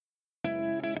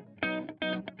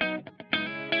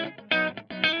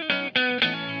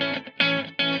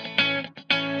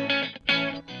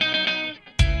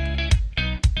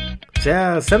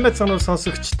За сайн байцгаана уу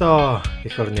сонсогчдоо.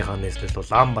 Эх орныхоо нийслэл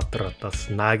Улаанбаатар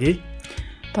хотоос Наги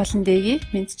болон Дэги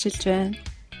мэдчилж байна.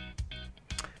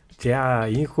 За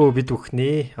энэхүү бид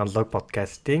бүхний Unlock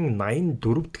podcast-ийн 84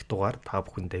 дахь дугаар та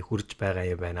бүхэндээ хүрж байгаа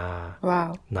юм байна.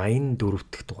 Вау. 84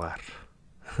 дахь дугаар.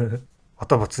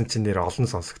 Одоо бодсон чинь нэр олон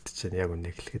сонсогдож байна яг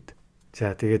үнэ хэлэхэд.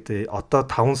 За тэгээд одоо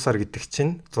 5 сар гэдэг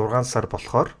чинь 6 сар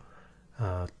болохоор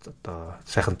одоо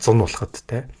сайхан 100 болоход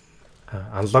те.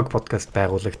 Unlock podcast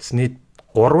байгуулагдсны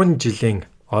 3 жилийн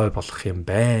ой болох юм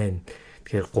байна.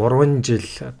 Тэгэхээр 3 жил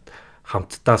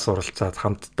хамтдаа суралцаад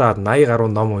хамтдаа 80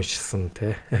 гаруй ном уншсан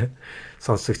те.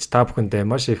 Сонсогч та бүхэндээ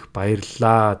маш их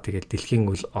баярлалаа. Тэгээд дэлхийн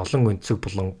олон өнцөг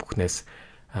булан бүхнээс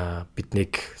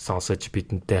биднийг сонсож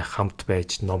бидэнтэй хамт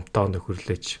байж номтоо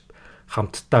нөхөрлөж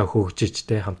хамтдаа хөгжиж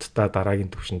те хамтдаа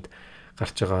дараагийн түвшинд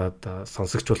гарч байгаа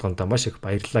сонсогч болгондоо маш их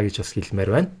баярлалаа гэж бас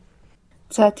хэлмээр байна.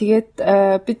 За тэгээд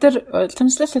бид нар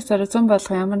уламжлалт ёсоор 100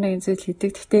 болгох ямар нэгэн зүйл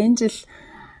хийдэг. Гэхдээ энэ жил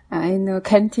энэ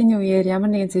карантины үеэр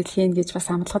ямар нэгэн зүйл хийн гэж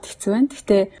бас амлахад хэцүү байна.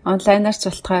 Гэхдээ онлайнаар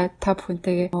ч болтугай та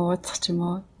бүхэнтэйгээ уулзах ч юм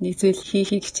уу нэг зүйл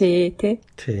хийхийг хичээе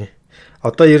тий.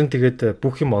 Одоо ер нь тэгээд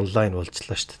бүх юм онлайн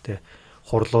болжлаа шүү дээ.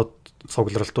 Хурлууд,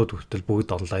 цугларалтууд хүртэл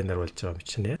бүгд онлайнаар болж байгаа юм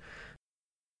чинь.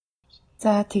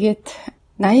 За тэгээд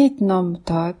 80 ном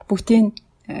одоо бүгдийн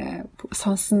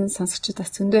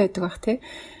сонсогчдод зөндөө байдаг бах тий.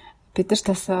 Бид нар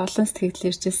тас олон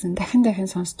сэтгэл иржсэн дахин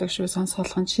сонсдог шүү,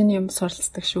 сонсголон шинэ юм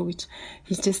суралцдаг шүү гэж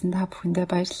хэлжсэн та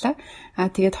бүхэндээ баярлалаа.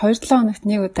 Тэгээд 2-7 хоногт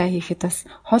нэг удаа хийхэд бас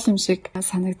хол юм шиг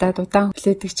санагдаад удаан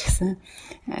хүлээдэг ч гэсэн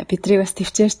бидрийг бас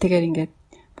төвчээртэйгээр ингээд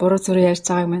буруу зүрх ярьж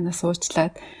байгааг манаас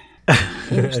уучлаад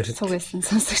энэ цуг байсан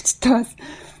сонсогчдоо бас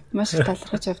маш их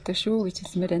талархаж явдаг шүү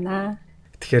гэж хэлмээр байна.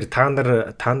 Тэгэхээр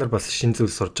та нар бас шин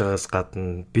зүйл сурж байгаас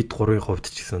гадна бид 3-ын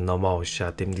хувьд ч гэсэн номоо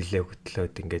уншаад дэмнэлээ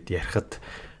хөтлөөд ингээд ярихад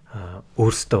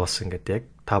өөрсдөө бас ингээд яг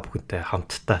та бүхэнтэй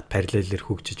хамтдаа параллелээр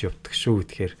хөгжиж явдаг шүү.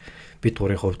 Тэгэхээр бид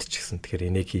 3-ын хувьд ч гэсэн тэгэхээр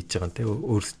энийг хийж байгаа нэ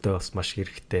өөрсдөө бас маш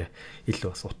хэрэгтэй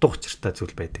илүү бас утга учиртай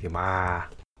зүйл байдаг юм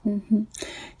аа.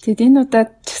 Тэгэд энэ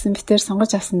удаад ч гэсэн битээр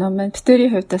сонгож авсан ном маань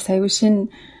битэрийн хувьд бас аягүй шин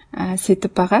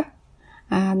сэдв байгаа.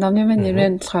 Номны маань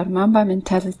нэр нь болохоор Mamba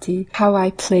Mentality How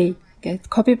I Play гэдэг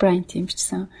Kobe Bryant юм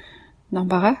бичсэн ном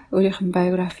байгаа. Өөрийнх нь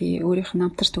биографи, өөрийнх нь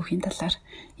намтар түүхийн талаар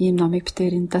ийм номыг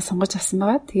битээр эндээ сонгож авсан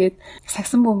байгаа. Тэгээд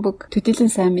сагсан бөмбөг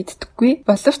төдийлөн сайн мэддэггүй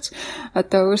боловч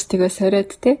одоо өөрсдөө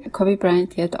сориод те Kobe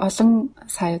Bryant гэдэг олон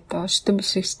сая одоо шүтэн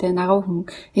бишрэгчтэй нагав хүн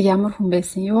ямар хүн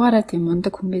байсан, юугаараа тийм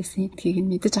мундаг хүн байсан гэдгийг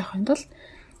нь мэдэж авахын тулд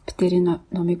битээр энэ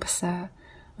номыг бас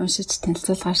уншиж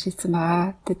танилцуулгаар шийдсэн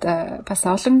байгаа. Тэгэд бас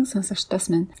олон сонсогчдоос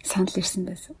минь санал ирсэн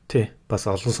байсан. Тий, бас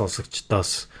олон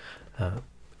сонсогчдоос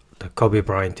Kobe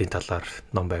Bryant-ийн талаар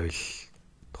ном байвал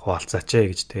хуваалцаач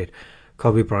гэж тэгэхээр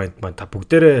Kobe Bryant маань та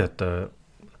бүгдээрээ одоо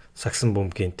сагсан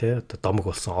бөмбөгийн те одоо домог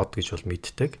болсон од гэж бол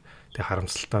мэддэг. Тэгээ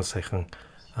харамсалтай саяхан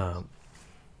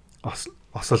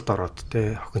осолд ороод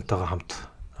те охинтойгоо хамт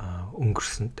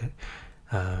өнгөрсөн те.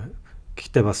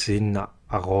 Гэхдээ бас энэ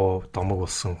агуу домог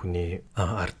болсон хүний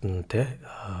ард нь те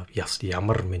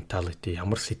ямар менталити,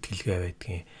 ямар сэтгэлгээ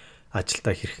байдгийг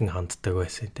ажилдаа хэрхэн ханддаг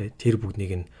байсан те. Тэр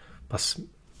бүгднийг нь бас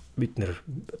бид нэр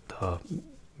одоо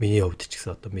миний хувьд ч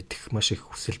гэсэн одоо мэдэх маш их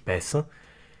хүсэл байсан.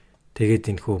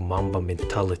 Тэгээд энэ хүү Mamba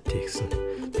Mentality гэсэн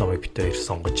номыг бид хоёр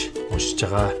сонгож уншиж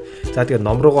байгаа. За тэгээд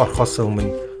ном руугаа орохоос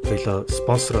өмнө хоёлоо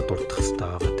спонсороо дурдах хэрэгтэй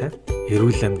байгаа тийм.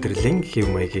 Эрүүл амьдралын хэв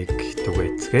маягийг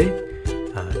түгээцгээе.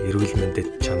 Эрүүл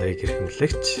мэндэд чанарыг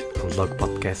эрхэмлэгч Unlock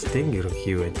podcast-ийн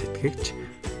ерөнхий бүтээн тэтгэгч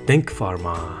Think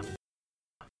Pharma.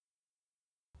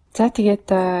 За тэгээд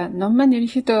ном маань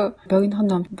ерөнхийдөө богинохон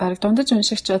ном баг дундаж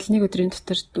уншигч бол нэг өдрийн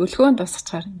дотор өлгөөнд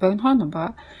босгочаар богинохон ном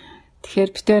ба.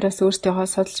 Тэгэхээр битээр бас өөртөө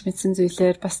судалж мэдсэн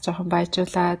зүйлээр бас жоохон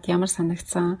баяжуулаад ямар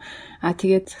санагдсан.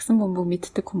 Тэгээд сагсан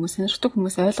бөмбөг мэддэг хүмүүс, сонирхдаг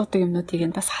хүмүүс ойлгодог юмнуудыг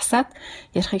нь бас хасаад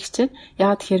ярихыг хичээнэ.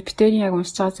 Яагаад тэгэхээр битээрийн яг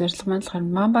уншиж байгаа зорилго маань болохоор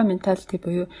Mamba Mentality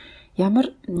буюу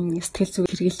ямар сэтгэл зүг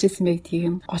хэрэгжилжсэн бэ гэдгийг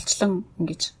нь голчлон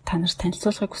ингэж та нарт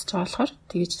танилцуулахыг хүсэж байгаа болохоор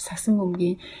тэгэж сагсан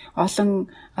бөмбөгийн олон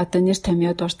одоо нэр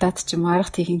томьёо дуртаад ч юм уу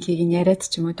арга техникийг нь яриад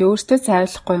ч юм уу тэг өөртөө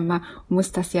зайлахгүй юм а хүмүүс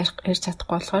тас ярьж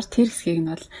чадахгүй болохоор тэр хэсгийг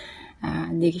нь бол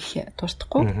нэг их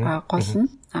дуртахгүй гол нь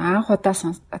анх удаа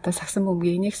одоо сагсан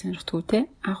бөмбөгийг нэг сонирхдгүй те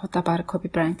анх удаа баг Kobe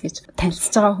Bryant гэж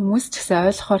танилцж байгаа хүмүүс ч гэсэн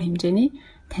ойлгохоор хэмжээний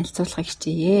танилцуулахыг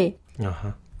хичээе.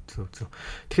 Аха.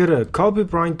 Тэгэхээр Kobe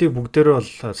Bryant-ийг бүгдээрээ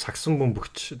бол сагсан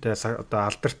бөмбөгч одоо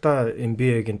алдартай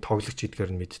NBA-гийн тоглогч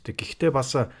гэдгээр нь мэддэг. Гэхдээ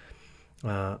бас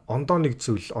ондоо нэг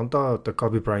зүйл одоо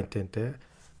Kobe Bryant-ийн те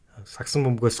сагсан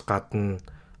бөмбөгөөс гадна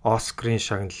Оскарын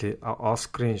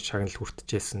шагнал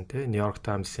хүртэжсэн те New York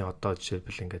Times-ийн одоо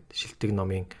жишээлбэл ингээд шилдэг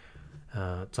номын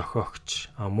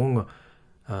зохиогч мөн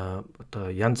одоо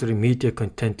янз бүрийн медиа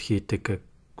контент хийдэг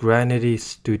Granary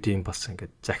студийн бас ингээд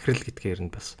захирал гэдгээр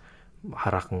нь бас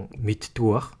хараахан мэддгүү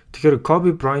баг. Тэгэхээр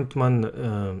Kobe Bryant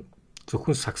маань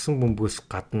зөвхөн сагсан бөмбөгөөс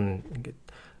гадна ингээд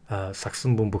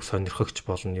сагсан бөмбөг сонирхогч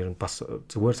болно. Ер нь бас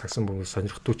зүгээр сагсан бөмбөг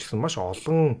сонирхдуу ч гэсэн маш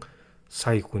олон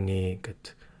сая хүний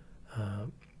ингээд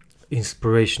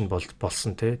inspiration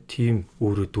болсон те. Тим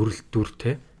өөрөө дүр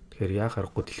те. Тэгэхээр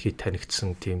яахааргүй дэлхийд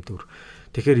танигдсан тим дүр.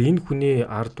 Тэгэхээр энэ хүний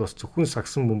ард бас зөвхөн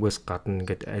сагсан бөмбөгөөс гадна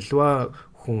ингээд альва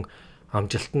хүн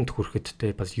амжилтанд хүрэхэд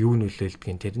те бас юу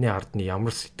нөлөөлдгийг, тэрний ард нь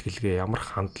ямар сэтгэлгээ, ямар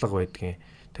хандлага байдгийг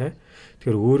те.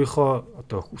 Тэгэхээр өөрийнхөө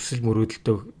одоо хүсэл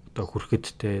мөрөөдөлтөө одоо хүрэхэд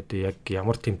те яг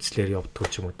ямар тэмцлэр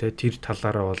явдаг ч юм уу те. Тэр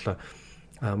талаараа бол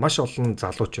маш олон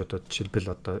залуучуудад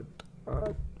жишээлбэл одоо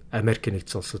Америк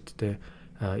нэгдсэн улсад те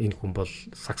энэ хүн бол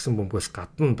сагсан бөмбөгөөс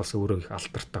гадна бас өөрөө их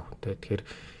алдартай хүн те. Тэгэхээр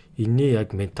энэний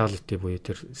яг менталити буюу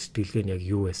тэр сэтгэлгээ нь яг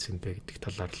юу байсан бэ гэдэг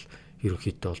талаар л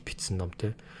ерөнхийдөө бол бичсэн ном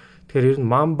те. Тэгэхээр ер нь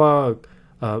Mamba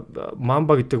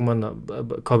гэдэг маань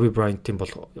Kobe Bryant-ийн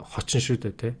бол хочин шүү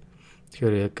дээ те.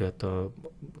 Тэгэхээр яг одоо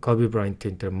Kobe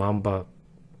Bryant-ийн тэр Mamba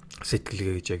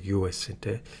сэтгэлгээ гэж яг юу байсан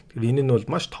те. Тэгэхээр энэ нь бол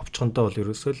маш товчхондоо бол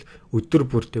ерөөсөө л өдөр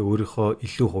бүр тэ өөрийнхөө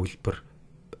илүү хувилбар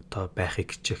одоо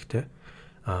байхыг хичээх те.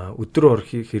 Өдөр ор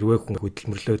хэрвээ хүн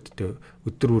хөдөлмөрлөөд тэ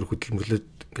өдөр бүр хөдөлмөрлөөд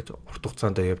ингээд урт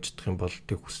хугацаанд явж чадах юм бол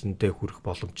тэг хүсэндээ хүрэх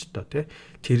боломжтой те.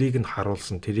 Тэрийг нь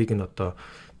харуулсан, тэрийг нь одоо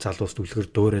залуус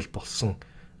дүлгэр дөөрэл болсон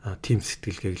тим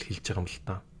сэтгэлгээг л хэлж байгаа юм л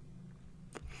та.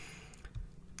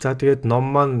 За тэгээд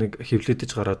ном маань нэг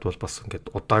хэвлэгдэж гараад бол бас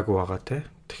ингээд удаагүй байгаа те.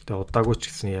 Тэгтээ удаагүй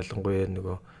ч гэсэн ялангуяа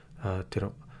нөгөө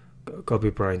тэр Kobe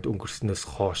Bryant өнгөрснөөс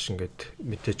хойш ингээд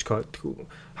мэдээж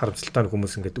харамсалтай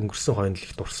хүмүүс ингээд өнгөрсөн хойно л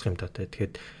их дурсах юм да те.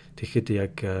 Тэгэхэд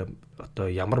яг одоо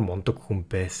ямар мундаг хүн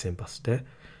байсан бас те.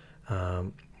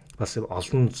 Бас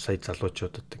олон сая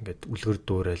залуучуудад ингээд үлгэр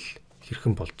дуурайл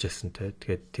хэрхэн болж байсан те.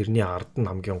 Тэгээд тэрний ард нь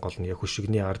хамгийн гол нь яг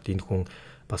хөшигний ард энэ хүн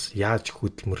бас яаж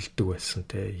хөдөлмөрлөдөг байсан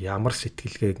те. Ямар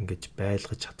сэтгэлгээг ингэж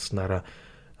байлгаж чадсанараа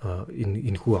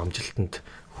энэ хүү амжилтанд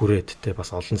хүрээд те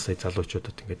бас олон сая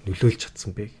залуучуудад ингээд нөлөөлж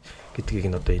чадсан бэ гэдгийг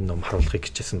нь одоо энэ ном харуулахыг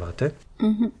хичээсэн байгаа те.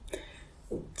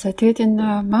 За тэгээд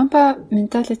энэ Mamba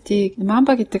mentality,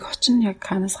 Mamba гэдэг хочин яг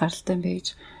хаанаас гаралтай юм бэ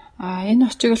гэж. Энэ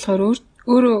очиг болохоор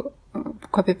өөрөө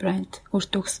Kobe Bryant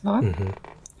өөртөө өгсөн байгаа.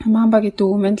 Mamba гэдэг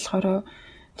үг нь болохоор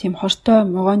тийм хортой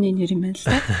могооны нэр юм байна л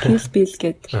да. Kill Bill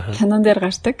гэдэг кинон дээр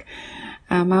гардаг.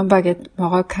 Mamba гэд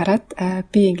могоог хараад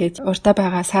би ингээд уртаа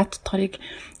байгаа саад тутгарыг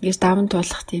ингэж даван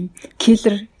туулах тийм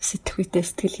killer сэтгэхүйтэй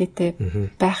сэтгэлгээтэй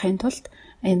байхын тулд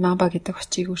энэ Mamba гэдэг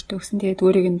очийг өөртөө өгсөн. Тэгээд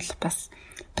өөрийг нь л бас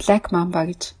Black Mamba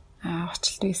гэж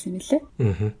очилдог байсан юм лээ.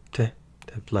 Тэ.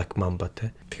 Black Mamba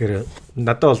те. Тэгэхээр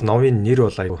надад бол новын нэр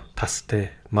бол аюу тас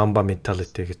те. Mamba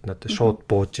mentality гэд надад шууд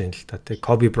бууж ийн л та те.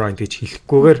 Kobe Bryant гэж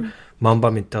хэлэхгүйгээр Mamba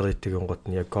mentality-гийн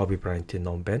гот нь яг Kobe Bryant-ийн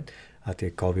ном байна.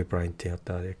 Тэгээ Kobe Bryant-ийн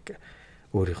одоо яг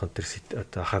өөрийнх нь тэр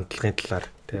одоо хандлагын талаар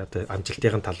те одоо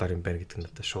амжилтын талаар юм байна гэдэг нь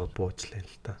надад шууд бууж лээ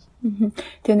л та.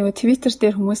 Тэгээ нөгөө Twitter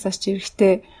дээр хүмүүс ачиж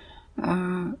ирэхдээ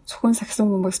зөвхөн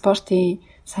сагсан бөмбөг спортын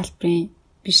салбарын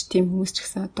биш тийм хүмүүс ч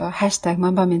гэсэн одоо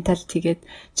 #Mamba mentality гээд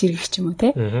жиргэх ч юм уу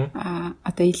те.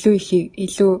 Одоо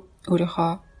илүү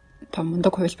өөрийнхөө одоо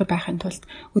мундаг хувилбар байхын тулд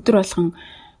өдөр болгон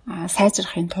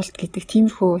сайжрахын тулд гэдэг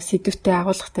тиймэрхүү сэдвүүтэй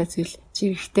агуулгатай зүйл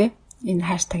жиргэхтэй энэ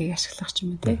хаштагийг ашиглах ч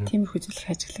юм уу те. Тиймэрхүү зүйлийг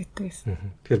ажигладаг гэсэн.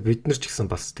 Тэгэхээр бид нар ч гэсэн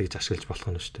бас тэгж ашиглаж болох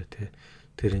нь шүү дээ те.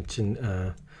 Тэр эн чинь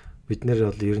бид нар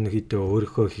бол ерөнхийдөө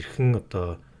өөрийнхөө хэрхэн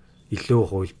одоо илүү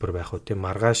хувилбар байх уу те.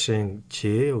 Маргаашийн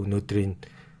өнөөдрийн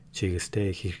чигээс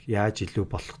те яаж илүү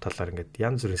болох талаар ингээд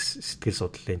янз бүрийн сэтгэл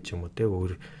судлалын ч юм уу те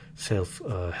өөр self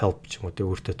help ч юм уу те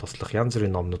өөртөө туслах янз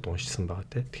бүрийн номнууд уншсан байгаа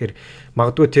те. Тэгэхээр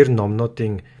магадгүй тэр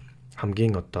номнуудын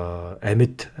хамгийн одоо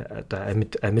амьд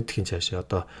хин цаашаа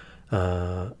одоо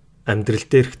амьдрал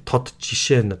дээрх тод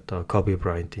жишээ нь одоо Kobe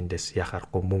Bryant эндээс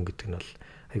яхаарахгүй мөн гэдэг нь бол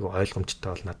айгүй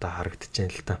ойлгомжтой бол надад харагдчихээн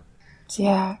л та.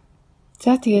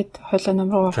 За тэгээд хойлоо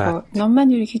ном руу орох. Ном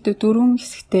маань ерөнхийдөө 4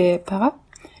 хэсэгтэй байгаа.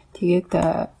 Тэгээд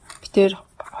битээр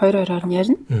 2-2-оор нь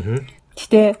ярина.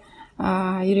 Гэтэ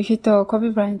ерөнхийдөө Kobe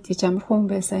Bryant гэж ямар хүн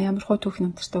байсан, ямар хуу түүх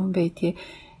намтартай хүн бэ гэдгийг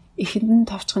эхэнд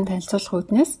товчхон танилцуулах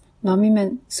үүднээс номын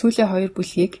маань сүүлийн 2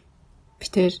 бүлгийг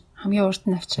битээр хамгийн урд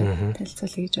нь авчираа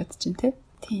танилцуулъя гэж бодож байна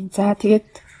тийм. За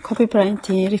тэгээд Kobe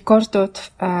Bryant-ийн рекордууд,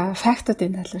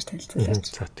 фактуудын талаар танилцуулаач.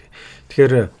 За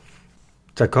тэгэхээр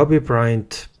Kobe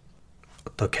Bryant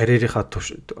одоо карьерийнхаа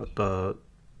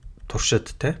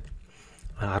туршид те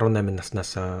 18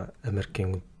 наснаас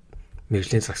Америкийн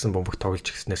мэргэжлийн сагсан бөмбөг тоглож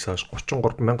ирснээс хойш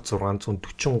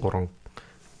 33643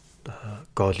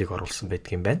 гоолыг оруулсан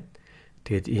байдаг юм байна.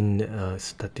 Тэгээд энэ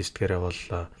статистикаараа бол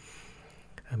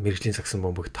мэргэжлийн сагсан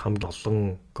бөмбөгт хамгийн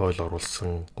олон гоол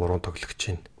оруулсан 3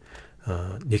 тоглогчийн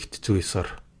нэгт зүйсээр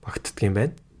багтдаг юм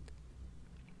байна.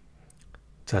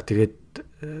 За тэгээд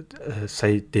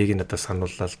сая дээг надад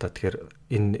санууллаа л да. Тэгэхээр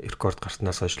энэ рекорд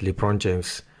гарснаас хойш LeBron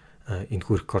James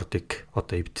энэхүү рекордыг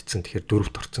одоо эвдсэн. Тэгэхээр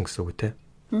 4-т орсон гэсэн үг те.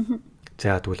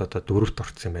 За тэгвэл одоо 4-т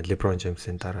орсон юм байна. LeBron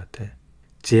James-ийн дараа те.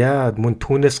 За мөн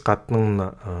түүнээс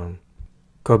гадна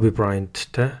Kobe Bryant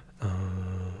те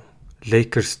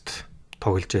Lakers-т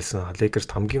тоглож байсан.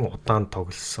 Lakers-т хамгийн удаан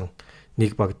тоглосон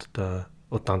нэг багт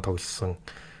удаан тоглосон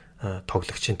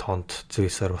тоглогчийн тоонд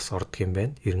зүйсээр бас ордог юм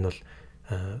байна. Ер нь бол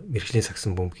мэрэгжлийн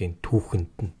сагсан бөмбөгийн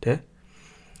түүхэнд нь те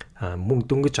мөн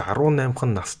дөнгөж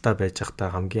 18хан настай байж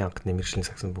байхдаа хамгийн анхны мэрэгжлийн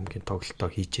сагсан бөмбөгийн тоглолтоо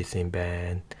хийжсэн юм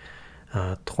байна.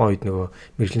 Тухайн үед нөгөө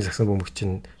мэрэгжлийн сагсан бөмбөг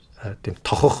чинь тийм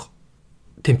тохох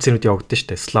тэмцээнүүд явагдсан шүү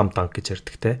дээ. Slam dunk гэж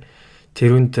ярьдаг те.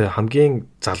 Тэр үнд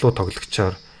хамгийн залуу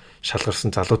тоглогчоор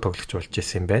шалгарсан залуу тоглогч болж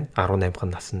исэн юм байна.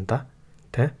 18хан наснда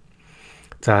те.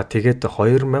 За тэгээд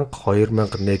 2000,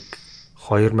 2001,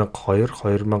 2002,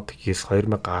 2009,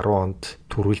 2010 онд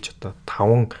төрүүлж одоо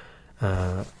 5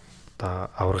 одоо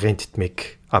аваргын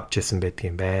тэтмийг авч исэн байдаг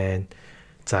юм байна.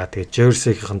 За тэгээд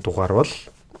Jersey-ийн дугаар бол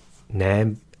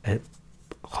 8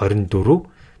 24.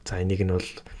 За энийг нь бол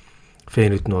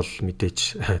фэнүүд нь бол мэдээж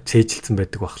цээжилсэн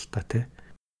байдаг баг л та тий.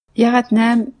 Ягаад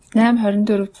 8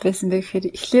 24 байсан бэ гэхээр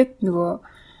эхлээд нөгөө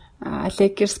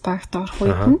Lakers багт орох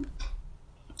үед нь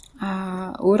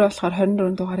өөрөө болохоор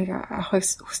 24 дугаарыг авахыг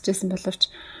хүсэжсэн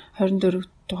боловч 24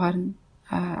 дугаар нь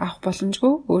авах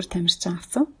боломжгүй өөр тамирчин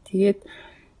авсан. Тэгээд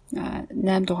 8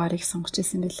 дугаарыг сонгож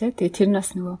ирсэн байлээ. Тэгээд тэр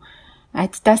нас нөгөө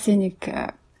Adidas-ийн нэг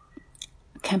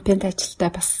кампанит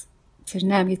ажилтай бас тэр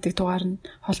 8 гэдэг дугаар нь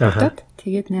холбогдоод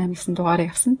тэгээд 8 гэсэн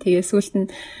дугаарыг авсан. Тэгээд сүүлд нь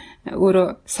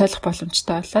өөрөө солих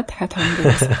боломжтой болоо дахиад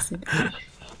 24-ээс авсан юм байна.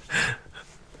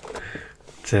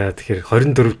 За тэгэхээр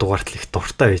 24 дугаарт л их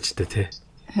дуртай байж тээ тий.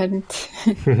 Харин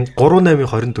 38-ийн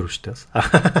 24 шүү дээ.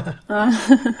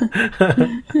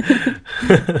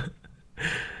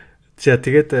 За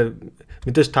тэгээд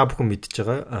мэдээж та бүхэн мэдж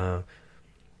байгаа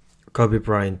Kobe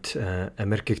Bryant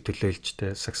Америкийг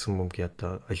төлөөлжтэй сагсан бөмбөгийн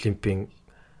одоо олимпийн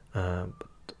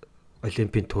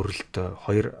төрөлд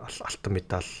 2 алтан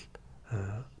медаль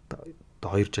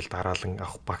 2 жил дараалан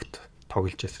авах багт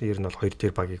тоглож байсан. Ер нь бол 2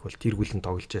 тэр багийг бол тэргүүлэн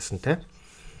тоглож байсан те.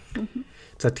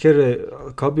 За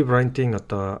тэгэхээр Kobe Bryant-ийн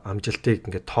одоо амжилтыг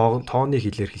ингээд тооны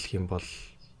хэлээр хэлэх юм бол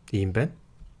ийм байна.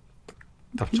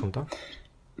 Давчих юм даа.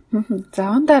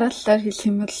 За он дараалалаар хэлэх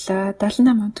юм бол 78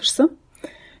 онд төрсөн.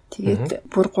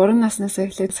 Тэгээд бүр 3 наснаас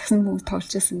эхлээд сагсан бөмбөг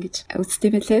тоглож байсан гэж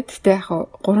үздэг байлээ. Гэхдээ яг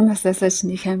 3 наснаас ч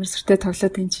нэг амар сүртэй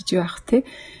тоглоод энэ ч юу ах тий.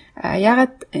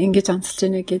 Ягаад ингэж онцолж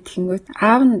ийнэ гэдэг хингүүт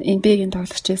аав нь NBA-гийн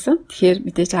тоглогч байсан. Тэгэхээр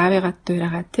мэдээж аавыгаа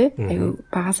дуурайгаа тий. Аюу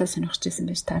багасаа сонирхож байсан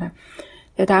байж таараа.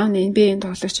 Тэгээд аав нь NBA-ийн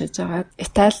тоглогч байж байгаа.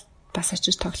 Итали бас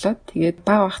очиж тоглоод тэгээд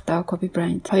баг байхдаа Kobe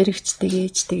Bryant хоёр эгчтэйгээ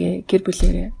ээжтэйгээ гэр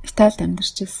бүлээрээ Италид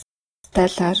амьдарч байсан.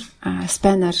 Италиар,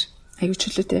 Испаниар аюу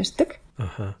чөлөөтэй ярьдаг.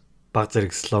 Аха. Баг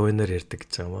зэрэг словеноор ярьдаг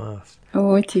гэж байгаа маа.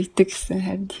 Өө тэгдэг гэсэн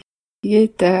харин.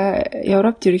 Тэгээд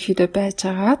Европт ерөнхийдөө байж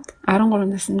агаад 13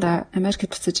 наснда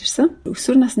Америкт буцаж ирсэн.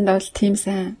 Өсвөр наснда бол тийм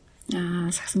сайн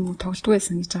сагсан бөмбөг тоглодгүй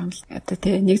байсан гэж байгаа юм л. Одоо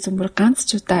тий нэг зөмбөр ганц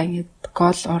ч удаа ингэж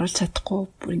гол оруулж чадахгүй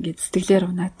бүр ингэж сэтгэлээр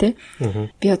унаа тий.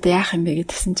 Би одоо яах юм бэ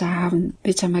гэдгсэн чинь аав нь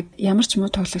би чамайг ямар ч муу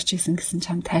тоглогч хийсэн гэсэн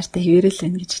чамд хайртай хэвээрэл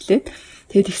байна гэж хэлээд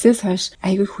тэгээд ихсээс хойш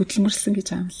айгүй хөдөлмөрлсөн гэж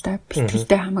байгаа юм л да.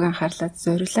 Бэлтгэлтэй хамаг анхаарлаад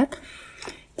зориулаад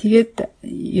тэгээд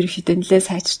ерөнхийдөө нэлээд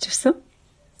сайжирч ирсэн.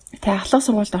 Тэгээ ахлах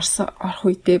сургуульд орох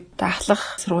үедээ ахлах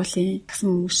сургуулийн сагсан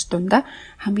бөмбөгч дундаа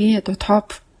хамгийн одоо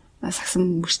топ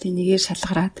сагсан бөмбөгчдийн нэгээр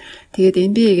шалгараад тэгээд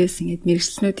NBA-гээс ингээд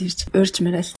мэрэгчлэнүүд ирж урьж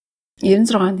мараал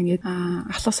 96 онд ингээд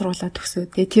ахлах сургуулаа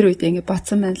төгсөөд тэгээд тэр үед ингээд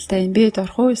бодсон байна л да NBA-д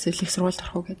орох уу эсвэл их сургуульд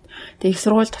орох уу гэд. Тэгээд их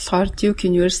сургуульд болохоор Duke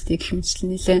University гэх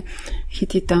мэтчлэн нэлээ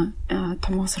хэд хэдэн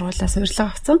томоо сургуулиас урьдлага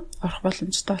авсан, орох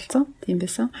боломжтой болсон. Тийм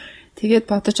байсан. Тэгээд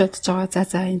бодож байгаа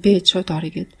за NBA шууд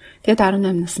орё гэд. Тэгээд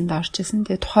 18 наснда орж исэн.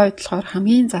 Тэгээд тухайн үед болохоор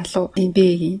хамгийн залуу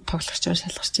NBA-гийн тоглогчоор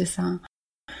шалгарч исэн.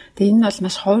 Тэгээд энэ нь бол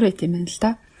маш ховор байт юм байна л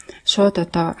да. Шууд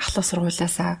одоо ахлах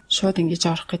сургуулиасаа шууд ингэж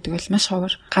орох гэдэг бол маш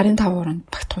ховор. Гарын 5 уранд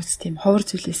багтахуйц тийм ховор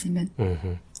зүйлээс юм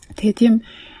байна. Тэгээд тийм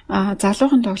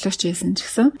залуухан тоглогч байсан ч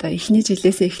гэсэн одоо эхний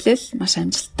жилээсээ эхлээл маш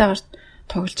амжилттайгаар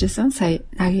тоглож исэн. Сая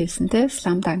нагийн хэлсэнтэй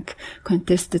Slam Dunk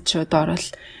contest-д шууд орол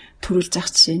төрүүлж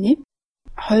авах жишээний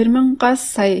 2000-аас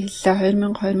сая хэллээ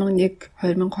 2000, 2001,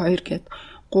 2002 гээд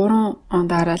 3 он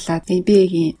дараалаад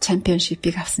NBA-гийн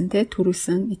чемпионшипыг авсан те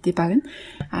төрүүлсэн эдийн баг нь.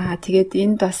 Тэгээд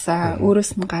энд бас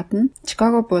өөрөөс нь гадна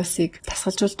Chicago Bulls-ыг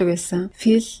тасгалжуулдаг байсан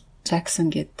Phil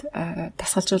Jackson гээд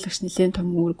тасгалжуулагч нэлээд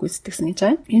том үүрэг гүйцэтгэсэн гэж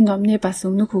байна. Энэ номны бас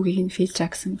өмнөх үгийг нь Phil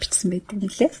Jackson бичсэн байдаг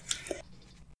нэлээ.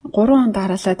 3 он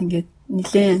дараалаад ингээд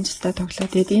нэлээд амжилттай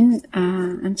тоглоод тэгээд энэ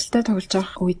амжилттай тоглож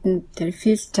байгаа үед нь тэр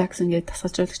Phil Jackson гэдэг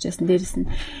тасгалжуулагч байсан. Дээрээс нь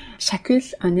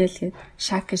Shaquille O'Neal гэдэг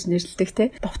Shaq гэж нэрлэдэг те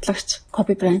товтлогч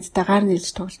Kobe Bryant-тай гар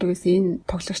нийлж тоглодог гэсэн энэ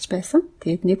тоглогч байсан.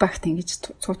 Тэгээд нэг багт ингэж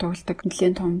цуг тоглодог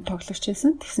нэлээд том тоглогч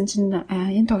байсан. Тэгсэн чинь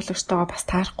энэ тоглогчтойгоо бас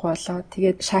таарахгүй болоо.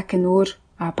 Тэгээд Shaq нь өөр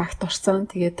багт орсон.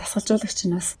 Тэгээд тасгалжуулагч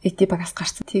нь бас эди багаас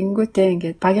гарсан. Тэгэнгүүтээ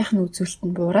ингээд багийнх нь үзүүлэлт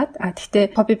нь буураад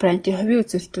гэхдээ Kobe Bryant-ийн хувийн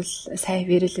үзүүлэлт бол сайн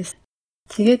хэвээрэлээс.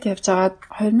 Тэгээд явж байгаад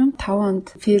 2005 онд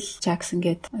Phil Jackson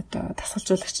гээд одоо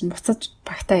тасгалжуулагч нь буцаж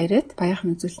багтаа ирээд багийнх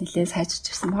нь үзүүлэлт нэлээд сайжирч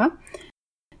ирсэн байгаа.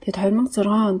 Тэгээд 2006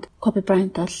 онд Kobe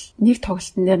Bryant бол нэг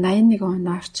тоглолтын дээр 81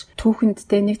 оноо авч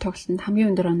түүхэндээ нэг тоглолтод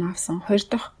хамгийн өндөр оноо авсан 2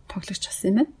 дахь тоглогч болсон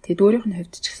юм байна. Тэгээд өөрийнх нь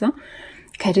хувьд ч гэсэн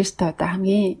карьертаа одоо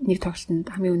хамгийн нэг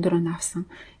тоглолтод хамгийн өндөр оноо авсан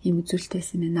ийм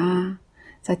үзүүлэлтээс юм байна.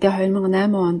 За тэгээ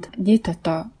 2008 онд нийт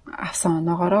одоо авсан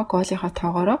оноогоороо гоолынхаа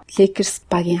тоогоороо Lakers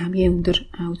багийн хамгийн өндөр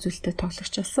үзүүлэлтэд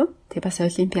тоглогч болсон. Тэгээ бас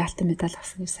Олимпийн алтан медаль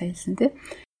авсан гэж саялсан тий.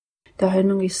 Тэгээ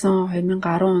 2009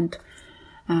 2010 онд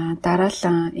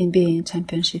дараалал NBA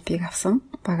Championship-ийг авсан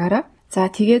багаараа. За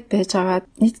тэгээд байж байгаа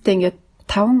нийтдээ ингээд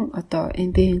 5 одоо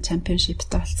NBA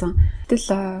Championship-тэй болсон.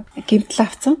 Тэгэл гэмтэл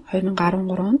авсан 2013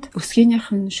 онд.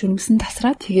 Өсгийнх нь шүрмсэн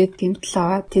тасраад тэгээд гэмтэл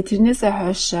аваад тэрнээсээ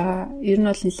хойш ер нь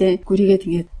бол нэлээ гүрийгээд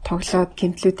ингээд тоглоод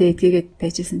гэмтлүүдээ эдгээгээд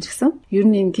байжсэн ч гэсэн ер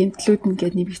нь энэ гэмтлүүд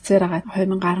ингээд нэмэгцээр байгаа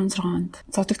 2016 онд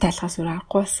зодог тайлгаас өөр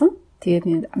аргагүй болсон.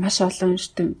 Тэгээд маш олон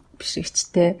шүтэн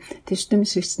бишрэгчтэй тэр шүтэн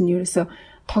бишрэгч нь ерөөсөө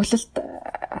тоглолт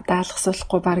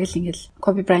даалгасуулахгүй бараг л ингээд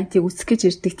Kobe Bryant-ийг үсгэж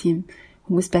ирдэг тийм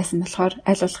хүмүүс байсан болохоор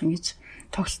аль болох ингэж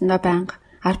тоглолтондоо байнга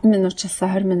 10 минут ч болсон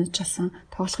 20 минут ч болсон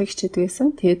тоглохыг хичээдэг байсан.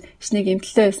 Тэгээд ичнээ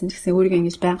гэмтэлтэй байсан ч гэсэн өөрийгөө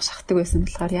ингэж байнга шахдаг байсан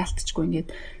болохоор яалтчгүй ингээд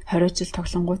 20 жил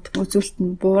тоглонгууд үзүүлэлт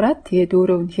нь буураад тэгээд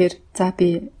өөрөө үнэхээр за би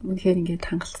үнэхээр ингээд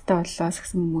хангалттай боллоо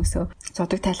гэсэн хүмүүсөө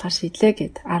зодог тайлгаар шийдлээ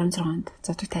гэд 16 онд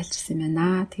зодог тайлжсэн юм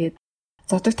байна. Тэгээд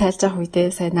зодог тайлж авах үедээ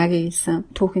сая нагийн хэлсэн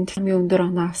түүхэнд хамгийн өндөр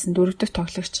оноо авсан 4 дахь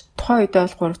тоглогч. Тухайн үедээ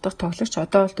бол 3 дахь тоглогч,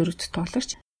 одоо бол 4 дахь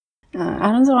тоглогч.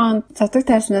 16 онд зодог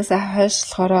тайснаас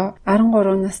хойшлохороо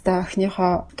 13 настай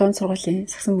охиныхоо дунд сургуулийн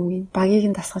сагсан бөмбөгийн багийг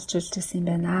нь дасгалжуулж ирсэн юм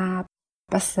байна.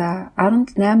 Бас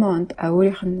 18 онд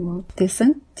өөрийнх нь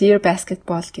дээсэн Dear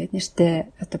Basketball гэдэг нэртэй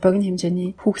одоо богино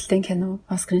хэмжээний хүүхэлдэйн кино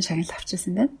Оскарын шагнал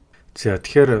авчихсан байна. За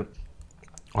тэгэхээр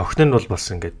охин нь бол бас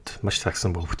ингээд маш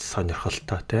сагсан бөмбөгт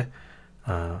сонирхолтой тий.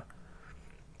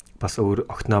 Бас өөр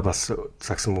охиноо бас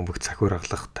сагсан бөмбөгт цахиур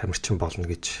аглах тамирчин болно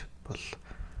гэж бол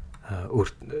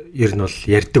ер нь бол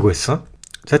ярьдаг байсан.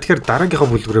 За тэгэхээр дараагийнхаа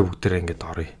бүлгэрээ бүгдээрээ ингээд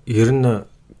оръё. Ер нь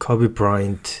Kobe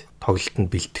Bryant тоглолтод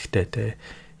бэлтгэхдээ те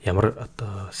ямар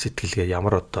одоо сэтгэлгээ,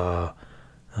 ямар одоо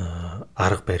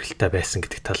арга барилтай байсан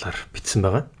гэдэг талаар бичсэн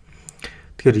байгаа.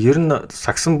 Тэгэхээр ер нь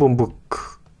сагсан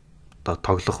бөмбөг одоо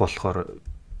тоглох болохоор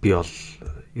би бол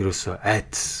ерөөсөө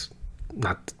айц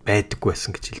над байдаггүй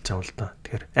байсан гэж хэлж байгаа юм л да.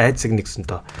 Тэгэхээр айцыг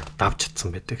нэгсэндээ давж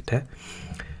чадсан байдаг те.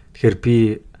 Тэгэхээр би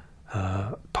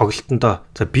тоглолтондоо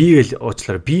за би гэл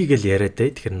уучлаарай би гэл яриад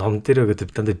бай. Тэгэхээр ном дээр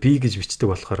гэдэг дандаа би гэж бичдэг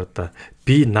болохоор одоо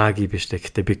би наги биш дээ.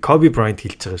 Гэхдээ би Kobe Bryant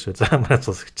хэлж байгаа шүү. За манай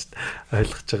сонсогчд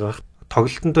ойлгож байгаа бах.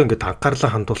 Тоглолтондоо ингээд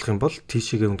анхаарлаа хандуулах юм бол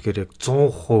тийшээгээ үнэхээр яг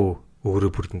 100%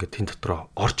 өөрөө бүр ингээд тэн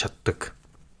дотроо орж чаддаг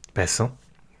байсан.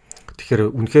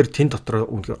 Тэгэхээр үнэхээр тэн дотроо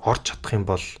үнэхээр орж чадах юм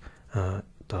бол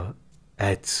одоо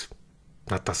айц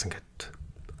надаас ингээд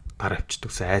гар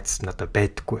авчдагсан айц надад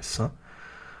байдаггүй байсан.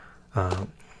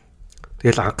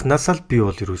 Тэгэл анхнаасаа л би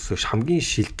бол ерөөсөө хамгийн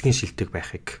шилдэгэн шилдэг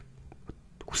байхыг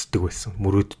хүсдэг байсан,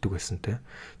 мөрөөддөг байсан те.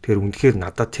 Тэгэхээр үнэхээр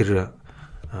надад тэр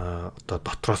одоо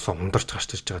дотроос ундарч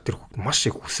гарч ирж байгаа тэр маш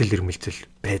их хүсэл эрмэлзэл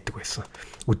байдаг байсан.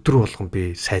 Өдөр болгон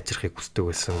би сайжрахыг хүсдэг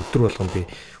байсан. Өдөр болгон би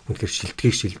үнэхээр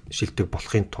шилдэг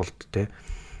болохын тулд те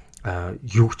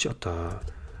юу ч одоо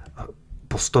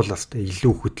бусдуулаас те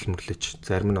илүү хөдөлмөрлөж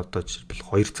зарим нь одоо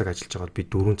жишээлбэл 2 цаг ажиллаж байгаа бол би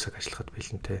 4 цаг ажиллахад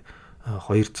бэлэн те.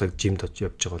 2 цаг жимд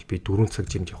явж байгаа бол би 4 цаг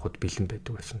жимд явахд бэлэн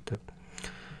байдаг байсан те.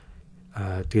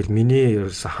 Тэгэл миний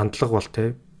ерөөсө хандлага бол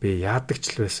те би яадаг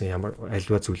ч л байсан ямар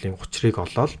альва зүйлийн учрыг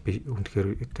олоод би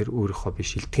үнэхээр тэр өөрийнхөө би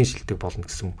шилдэг болно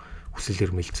гэсэн хүсэл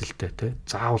эрмэлзэлтэй те.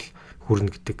 Заавал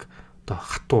хүрнэ гэдэг одоо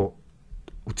хатуу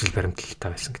үзэл баримтлалтай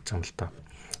байсан гэж юм л да.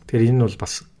 Тэгэхээр энэ бол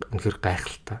бас үнэхээр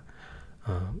гайхалтай.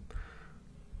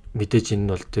 Мэдээж энэ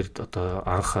бол тэр одоо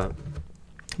анх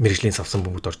мэргэжлийн савсан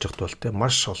бөмбөгт орж явахд бол те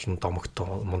маш олон домогтой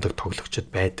мундаг тоглогчид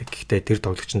байдаг. Гэхдээ тэр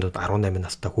тоглогчдод 18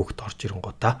 настай хүүхэд орж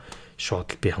ирэнгуудаа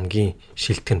шууд би хамгийн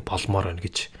шилдэг нь болмоор байна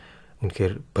гэж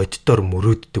үнэхээр боддоор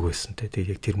мөрөөддөг байсан те.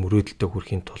 Тэгээд яг тэр мөрөөдөлтөд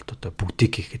хүрэхийн тулд одоо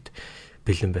бүгдийг хийхэд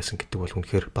бэлэн байсан гэдэг бол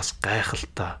үнэхээр бас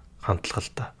гайхалтай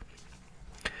хандлагатай.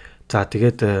 За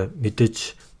тэгээд мэдээж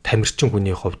тамирчин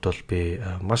хүний хувьд бол би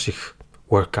маш их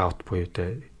workout буюу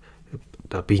те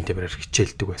одоо биеийн тамираар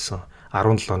хичээлдэг байсан.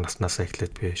 17 наснаас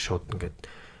эхлээд би шууд ингээд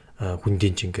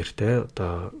хүндийн жингээр те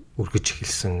одоо өргөж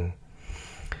эхэлсэн.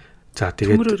 За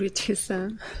тэгээд төмөр өргөж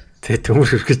эхэлсэн. Тэгээ төмөр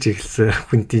өргөж эхэлсэн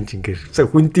хүндийн жингээр. За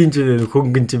хүндийн жин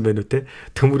хөнгөн жин байна уу те?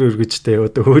 Төмөр өргөжтэй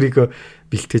одоо өөрийгөө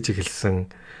бэлтгэж эхэлсэн.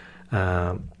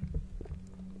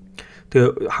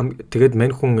 Тэгээд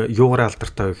мань хүн юугаар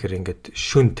алдартай вэ гэхээр ингээд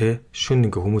шүн те шүн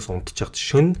ингээ хүмүүс унтчихад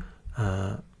шүн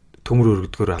төмөр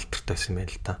өргөдгөөр алдартай байсан юм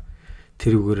байна л та.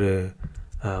 Тэрүүгээр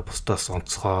бусдаас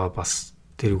онцгой бас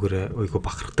тэрүүгээр ойгоо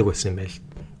бахархдаг байсан юм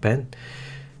байна.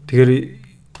 Тэгэхээр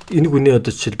энэ хүний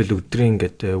одоо жишээлбэл өдрийн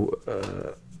ингээд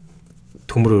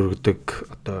төмөр өргөдөг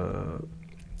одоо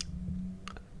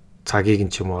цагийг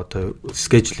нь ч юм уу одоо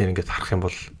скежюлийг ингээд харах юм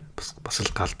бол бас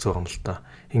л галзуу юм л та.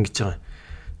 Ингэж байгаа.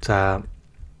 За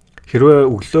хэрвээ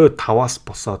өглөө 5-аас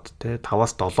босоод те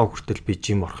 5-аас 7 хүртэл би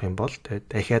жим орох юм бол те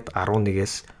дахиад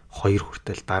 11-ээс 2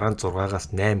 хүртэл дараа нь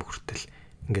 6-аас 8 хүртэл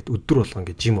ингээд өдөр болгон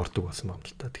ингээд жим ордог болсон юм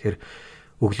л та. Тэгэхээр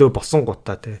өглөө босон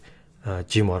гутаа те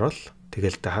жим орол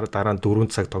тэгэл дараа нь 4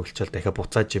 цаг тоглолцол дахиад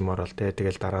буцаад жим орол те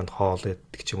тэгэл дараа нь хоол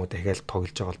идэх ч юм уу дахиад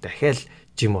тоглож байгаа бол дахиад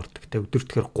жим ордог те өдөр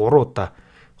тэгэхээр 3 удаа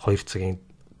 2 цагийн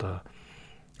одоо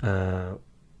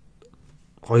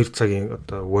 2 цагийн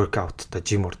одоо workout та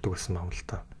жим ордог байсан юм л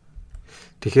та.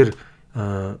 Тэгэхээр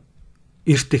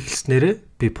эрт эхэлснээрээ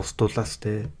би бусдуулаас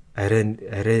те арай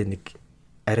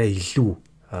илүү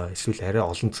эсвэл арай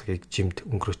олон цагийг жимд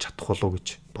өнгөрөөж чадах болов уу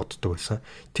гэж боддог байсан.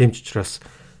 Тийм ч учраас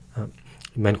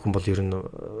мань хүн бол ер нь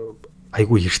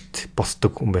айгүй эрт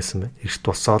босдог хүн байсан байна. Эрт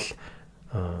босоод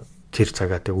тэр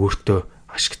цагаа тэг өөртөө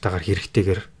ашигтайгаар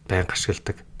хэрэгтэйгээр байнга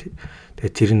ашигладаг.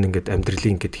 Тэгээ тэр нь ингээд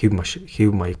амьдралын ингээд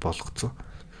хэв маяг болгоцсон.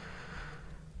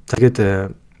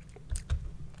 Тэгээд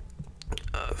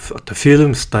одоо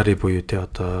film study буюу те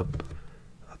одоо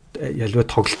ялва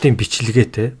тоглолтын бичлэгээ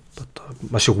те одоо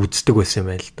маш их үздэг байсан юм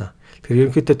байна л да. Тэгэхээр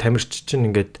ерөнхийдөө тамирч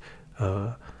чинь ингээд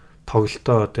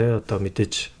тоглолтоо те одоо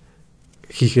мэдээж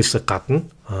хийхээс гадна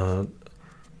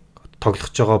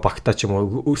тоглож байгаа багтаа ч юм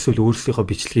уу эсвэл өөрсдийнхөө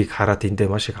бичлэгийг хараад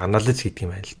эндээ маш их анализ хийдэг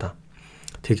юм байна л да.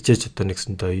 Тэгжээж одоо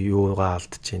нэгсэндээ юугаа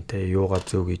алдчихээн те юугаа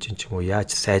зөв гэж юм уу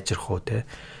яаж сайжрах уу те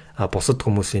бусад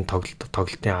хүмүүсийн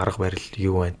тоглолтын арга барил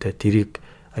юу байна те тэрийг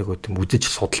айгуу тийм үзэж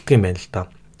судалдаг юм байна л да.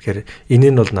 Тэгэхээр энэ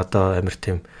нь бол надад амар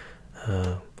тийм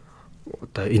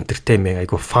одоо entertainment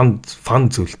айгуу fun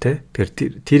зүйл те.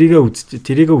 Тэгэхээр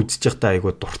тэрийгэ үзэж байхдаа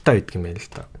айгуу дуртай байдаг юм байна л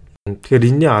да. Тэгэхээр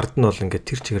энэний ард нь бол ингээд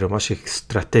тэр чигээр маш их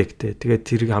стратеги те. Тэгээд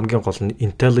тэрийг хамгийн гол нь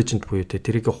intelligent буюу те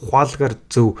тэрийг ухаалгаар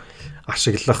зөв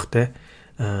ашиглах те.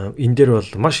 Энэ дээр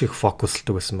бол маш их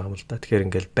фокуслдаг байсан юм л да. Тэгэхээр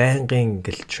ингээд байнгын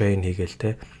ингээд train хийгээл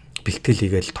те. Бэлтгэл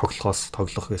хийгээл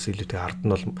тоглох гэсэн илүүтэй ард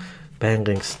нь бол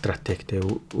байнгын стратеги те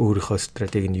өөрийнхөө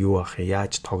стратеги нь юу ах юм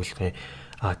яаж тоглох юм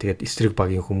тэгээд эсрэг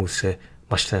багийн хүмүүсээ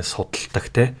маш сайн судалдаг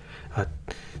те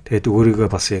тэгээд өөрийгөө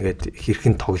бас ингээд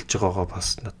хэрхэн тоглож байгаагаа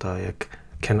бас одоо яг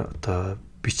одоо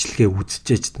бичлэгээ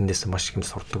үзчихэж тэндээс маш их юм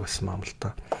сурдаг байсан юм л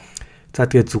да. За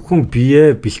тэгээд зөвхөн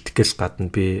бие бэлтгэхээс гадна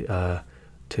би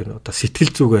тэр одоо сэтгэл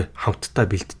зүгээ хамтдаа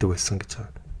бэлддэг байсан гэж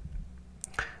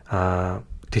байгаа.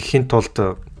 Тэгэхийн тулд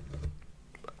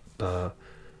одоо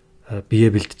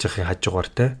бие бэлдэж явахын хажуугаар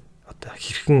те одоо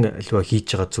хэрхэн альва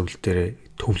хийж байгаа зүйл дээр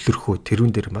төвлөрөхөө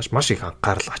тэрүүн дээр маш их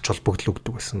анхаарал ач холбогдол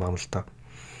өгдөг байсан юм л да.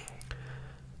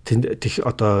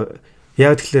 Одоо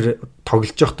яг тэгэхээр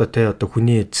тоглож явахдаа те одоо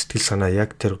хүний сэтгэл санаа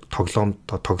яг тэр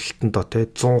тоглолтондоо те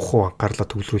 100% анхаарлаа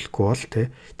төвлөрүүлэхгүй бол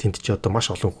те тэнд чи одоо маш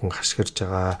олон хүн хашгирж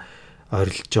байгаа,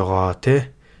 орилж байгаа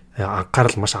те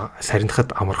анхаарал маш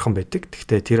сарнихад амархан байдаг.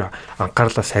 Гэхдээ тэр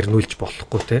анхаарлаа сарниулж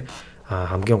болохгүй те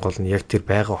хамгийн гол нь яг тэр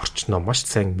байгаа орчноо маш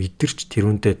сайн мэдэрч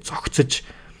тэрүүндээ зогцож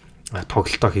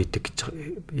тоглолтоо хийдэг гэж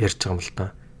ярьж байгаа юм л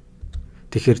та.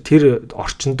 Тэгэхээр тэр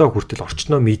орчиндоо хүртэл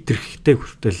орчноо мэдрэхтэй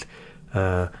хүртэл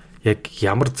яг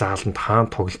ямар зааланд хаана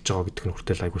тоглож байгаа гэдэг нь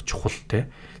хүртэл айгүй чухал те.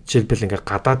 Жишээлбэл ингээд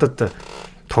гадаадад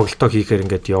тоглолтоо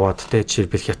хийхээр ингээд яваад те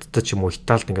жишээлбэл хятадд ч юм уу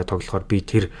Италид ингээд тоглохоор би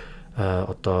тэр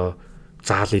одоо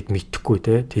заалыг мэдхгүй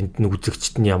те тэнд нь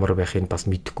үзэгчд нь ямар байхыг бас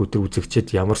мэдхгүй тэр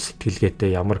үзэгчд ямар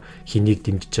сэтгэлгээтэй ямар хэнийг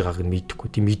дэмжиж байгааг нь мэдхгүй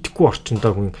тийм мэдхгүй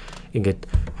орчиндөө хүн ингээд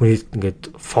хүний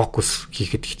ингээд фокус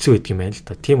хийхэд хэцүү байдаг юм байна л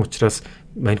да. Тийм учраас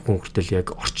мань хүн хүртэл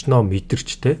яг орчноо мэдэрч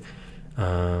те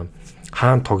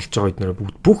хаана тоглож байгаа эднэр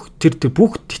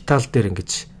бүх деталь дээр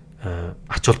ингэж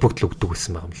ач холбогдол өгдөг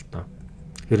байсан байгаа юм л да.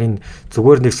 Тэгэхээр энэ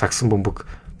зүгээр нэг сагсан бөмбөг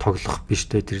тоглох биш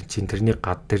те тэр чинь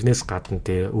тэрнээс гадна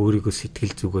те өөрийгөө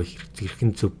сэтгэл зүгөө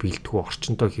хэрхэн зөв бэлтгэх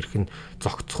орчиндоо хэрхэн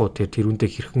зогцох те тэрүүндээ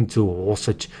хэрхэн зөв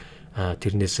уусаж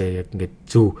тэрнээсээ яг ингээд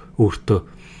зөв өөртөө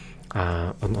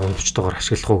оновчтойгоор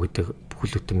ашиглах уу гэдэг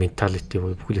бүхэлдээ менталити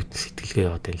буюу бүхэлдээ сэтгэлгээ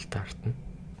яваад байна л да артна.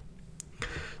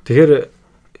 Тэгэхээр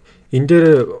энэ дээр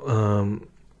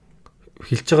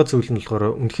хэлж байгаа зүйл нь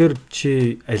болохоор үнэхээр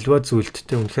чи альва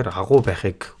зүйлдтэй үнэхээр агуу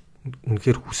байхыг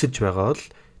үнэхээр хүсэж байгаа бол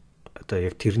одоо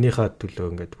яг тэрнийхээ төлөө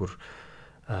ингээд бүр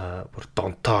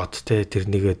донтоод те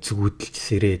тэрнийгээ зүгүүдэлж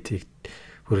сэрээд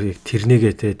бүр яг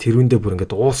тэрнийгээ те тэрүүндээ бүр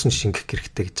ингээд уусан шингэх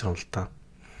хэрэгтэй гэж байгаа юм л та.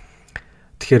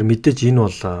 Тэгэхээр мэдээж энэ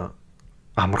бол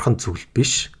амархан зүйл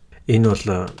биш. Энэ бол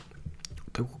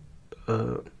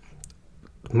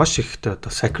маш их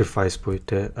одоо sacrifice буюу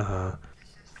те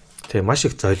тэгээ маш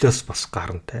их золиос бас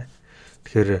гарна те.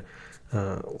 Тэгэхээр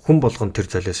хүн болгон тэр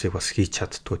золиосыг бас хийж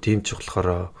чаддгүй. Тийм ч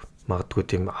болохоор магадгүй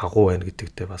тийм агуу байна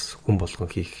гэдэгтээ бас хүн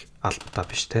болгон хийх албатай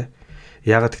биш те.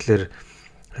 Яагаад тэгэхээр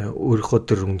өөрийнхөө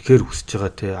тэр үнэхээр хүсэж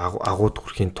байгаа те агууд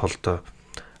хүрэхийн тулд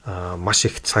маш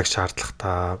их цаг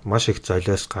шаардлагатай, маш их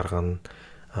золиос гаргана,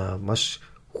 маш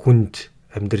хүнд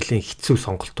амьдралын хэцүү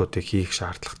сонголтуудыг хийх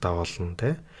шаардлагатай болно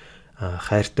те.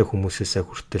 Хайртай хүмүүсээсээ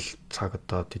хүртэл цаг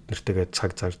одоо тэднэртэйгээ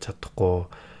цаг зарж чадахгүй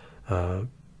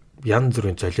янз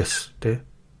бүрийн золиос те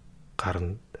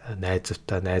гарна.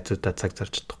 Найзуудаа цаг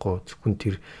зарж чадахгүй зөвхөн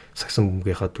тэр сагсан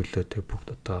бөмбөгийнхаа төлөө те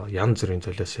бүгд одоо янз бүрийн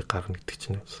золиосыг гарна гэдэг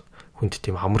чинь хүнд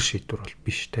тийм амар шийдвэр бол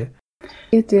биш те.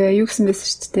 Тэгээд юу гэсэн байсан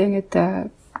шүү дээ. Ингээд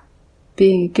би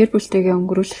гэр бүлтэйгээ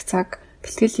өнгөрүүлэх цаг,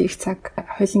 бэлтгэл хийх цаг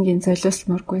хойлонгийн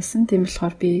золиослморгүй байсан. Тийм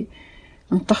болохоор би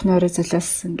унтах нойроо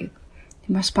золиослсон гэдэг.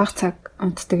 Маш бага цаг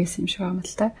унтдаг гэсэн юм шиг байна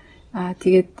л да.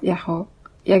 Тэгээд яг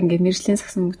ингээд мэржлийн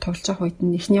сагсан бөмбөг тоглож байгаа үед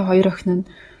нь эхний 2 охин нь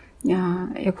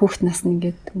яг хүүхэд нас нь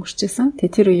ингээд өнгөрчээсэн.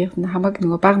 Тэгээ тэр үеийнх нь хамаг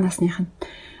нөгөө бага насных нь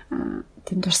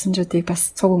тийм дурсамжуудыг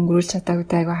бас цуг өнгөрүүлж чадаагүй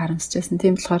айгаа харамсчихсан.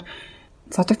 Тийм болохоор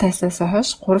цодог тайсаасаа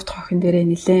хойш 3 дахь охин дээрээ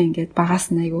нилээн ингээд багаас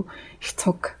нь айгүй их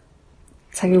цуг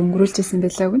цагийг өнгөрүүлжсэн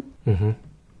байлаа гэн.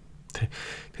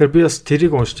 Тэгэхээр би бас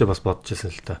тэрийг уншиж бас бодож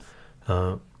байсан л та.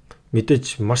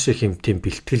 Мэдээж маш их юм тийм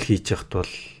бэлтгэл хийж яхад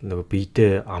бол нөгөө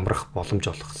биедээ амрах боломж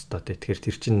олох хэрэгтэй. Тэгэхээр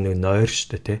тэр чинь нэг нойр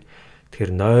шүү дээ тий.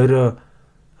 Тэгэхээр нойроо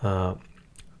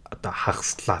одоо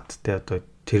хагаслаад тий одоо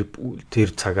тэр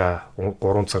цагаа 3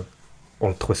 цаг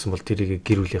унтах байсан бол тэрийг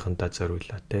гэр бүлийнхэндээ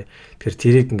зориуллаа тий. Тэгэхээр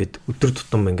тэрийг ингээд өдөр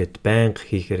тутам ингээд байнга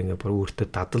хийхээр ингээд бүр өөртөө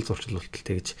дадал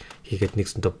зурчлалттай гэж хийгээд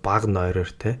нэгсэндээ баг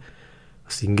нойроор тий.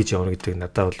 Бас ингэж явна гэдэг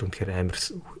надад бол үнэхээр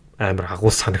амар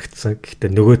агуу санагдсан. Гэхдээ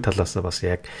нөгөө талаас бас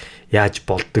яг яаж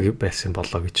болдог байсан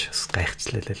болоо гэж бас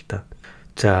гайхчлаа л да.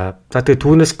 За тэгээ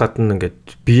түүнээс гадна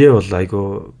ингээд бие бол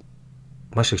айгүй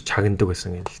маш их чагнадаг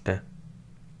байсан юм л да.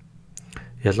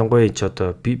 Ялангуяа ч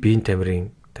одоо биеийн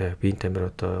тамирын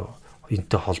одоо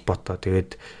энэтэй холбоотой.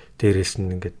 Тэгээд дээрээс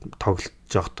нь ингээд тоглож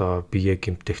явахдаа бие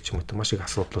гэмтэх ч юм уу маш их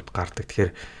асуудлууд гардаг.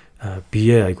 Тэгэхээр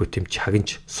бие айгүй тийм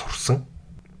чагнж сурсан.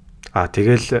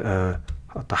 Тэгэл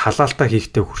одоо халаалтаа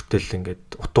хийхдээ хүртэл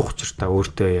ингээд утга учиртай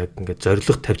өөртөө яг ингээд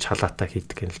зориг тавьж халаатаа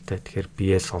хийдэг юм л та. Тэгэхээр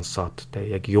бие сонсоод те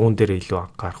яг юун дээр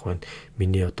илүү анхаарах вэ?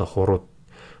 Миний одоо хуруу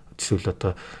эсвэл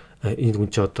одоо энэ хүн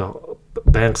чи одоо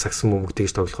байнга сагсан бөмбөг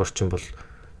тэгж тоглохоор чинь бол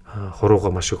хурууга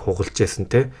маш их хугалж яасан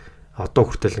те. Одоо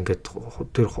хүртэл ингээд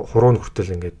тэр хуруу нь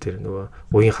хүртэл ингээд тэр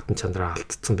нөгөө уян хатан чанараа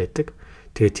алдсан байдаг.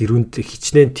 Тэгээ тэрүүнд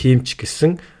хичнээн тимч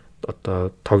гэсэн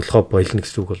одоо тоглохоо болно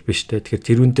гэсэн үг бол биш те. Тэгэхээр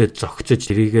тэрүүндээ зогцож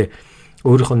тэрийгэ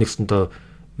өөрийнхөө нэгсэндээ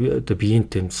одоо биеийн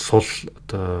тэм сул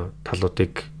одоо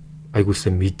талуудыг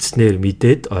айгуусаа мэдснээр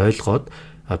мэдээд ойлгоод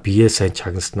бие сайн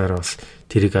чагнаснаар бас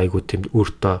тэрийг айгуу тэм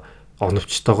өөртөө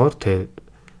оновчтойгоор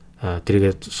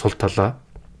тэрийг сул талаа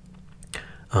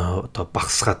одоо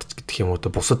багсгаад гэдэг юм уу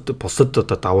одоо бусад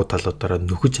одоо давуу талуудаараа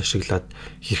нөхөж ашиглаад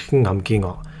хэрхэн хамгийн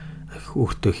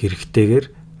өөртөө хэрэгтэйгээр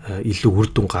илүү үр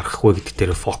дүн гаргах вэ гэдэг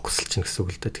дээр фокуслж чинь гэсэн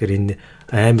үг л да. Тэгэхээр энэ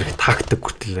амар их тактик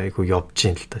хүртэл айгуу явж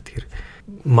гин л да. Тэгэхээр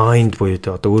майнд буюу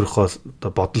одоо өөрийнхөө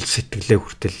одоо бодол сэтгэлээ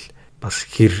хүртэл бас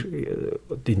хэр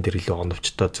энэ дэр илүү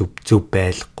оновчтой зөв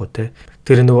байлгахгүй те.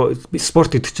 Тэр нөгөө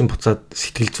спорт гэдэг чинь буцаад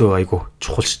сэтгэл зүй айгу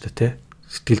чухал шүү дээ те.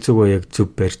 Сэтгэл зүйгөө яг зөв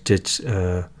барьжээж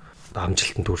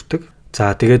амжилтанд хүрдэг.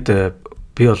 За тэгээд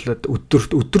би бол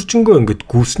өдөржингөө ингээд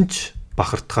гүйсэн ч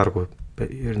бахардахааргүй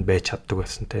ер нь байж чаддаг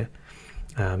байсан те.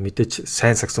 Мэдээж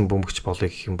сайн сагсан бөмбөгч болъё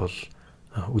гэх юм бол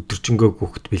өдөржингөө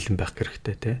гүөхт бэлэн байх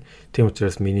хэрэгтэй те. Тийм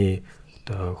учраас миний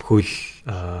одоо хөл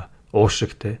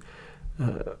уушиг те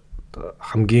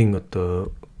хамгийн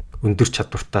одоо өндөр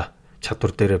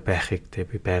чадвар дээр байхыг те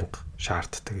би байнга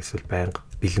шаарддаг эсвэл байнга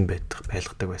бэлэн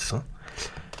байлгадаг байсан.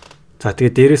 За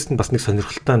тэгээд дээрэс нь бас нэг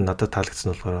сонирхолтой надад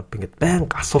таалагдсан болохоор би ингээд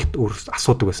байнга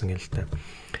асуудаг байсан юм л та.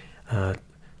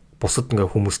 Бусад ингээ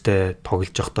хүмүүстэй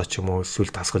тоглож явахдаа ч юм уу эсвэл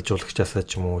дасгалжуулагчаасаа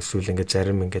ч юм уу эсвэл ингээ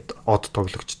зарим ингээд од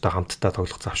тоглогчтой хамтдаа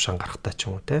тоглох завшаан гарахтаа ч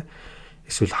юм уу те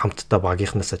эсвэл хамтдаа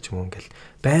багийнхнаасаа ч юм уу ингээл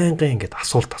байнгын ингээд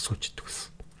асуулт асууж идэг гэсэн.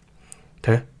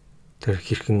 Тэ? Тэр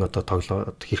хэрхэн одоо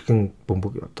хэрхэн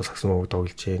бөмбөг одоо сагсан бөмбөг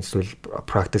тоглож чинь эсвэл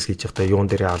практис хийж явахдаа юун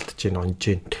дээрээ алдаж чинь онж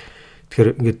чинь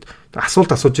Тэгэхээр ингээд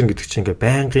асуулт асууж ийн гэдэг чинь ингээд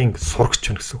байнгын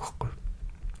сурагч байна гэсэн үг байхгүй.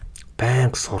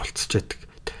 Байнга суралцж яадаг.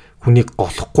 Хүнийг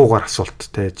голохгүйгээр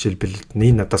асуулттай жишээлбэл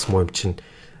энэ надаас муу юм чинь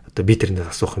одоо би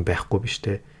тэрнээс асуух юм байхгүй биш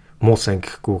те. Муу сайн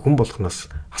гэхгүй хүн болгоноос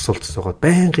асуулт асуугаад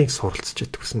байнгын суралцж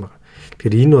яадаг гэсэн байна.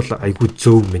 Тэгэхээр энэ бол айгүй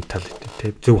зөв менталити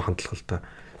те, зөв хандлага л да.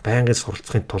 Байнгын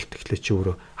суралцахын тулд эхлээ чи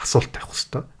өөрөө асуулт тавих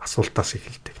хэрэгтэй. Асуултаас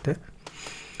эхэлдэг те.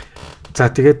 За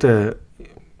тэгээд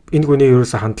энэ хүний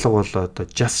ерөөсө хандлага бол одоо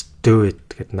just do it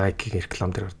гэдэг Nike-ийн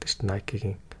реклам дээр гардаг шүү дээ.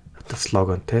 Nike-ийн одоо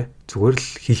слоган те. Зүгээр л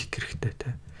хийх хэрэгтэй те.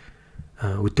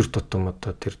 Өдөр тутам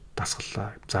одоо тэр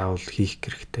дасгалаа заавал хийх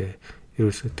хэрэгтэй.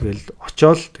 Ерөөсөө тэгэл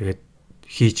очиод тэгээд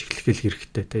хийж эхлэх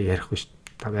хэрэгтэй те. Ярих биш.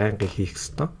 Та байнгын хийх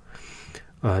хэрэгтэй.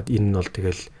 Энэ нь бол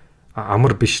тэгэл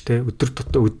амар биш те.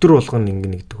 Өдөр болгоно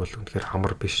ингэнэ гэдэг бол үнэхээр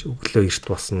амар биш. Өглөө эрт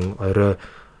басна, орой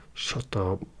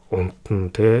одоо унтна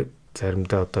те.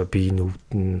 Заримдаа одоо биеийн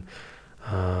өвдөн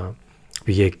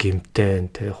бие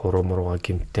гэмтэн те, хуруу мурууга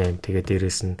гэмтэн. Тэгээд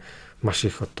дээрэс нь маш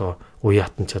их одоо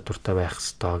уяатан чадвартай байх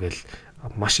хэрэгтэй гэл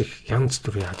маш их янз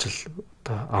бүрийн ажил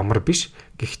одоо амар биш.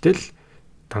 Гэхдээ л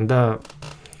дандаа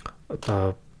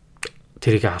одоо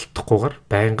тэрийг алдахгүйгээр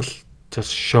байнга л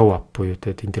just show up буюу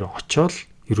те тэн дээр очиод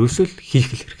ерөөсөө л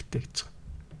хийх л хэрэгтэй гэж байгаа.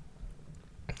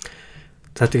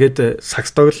 За тэгээд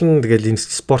сакс тоглоно тэгэл энэ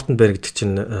спортод байна гэдэг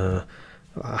чинь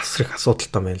асар их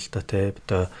асуудалтай байна л да те.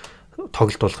 Одоо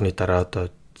тоглолт болгоны дараа одоо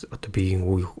биеийн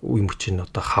үе мөчийн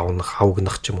одоо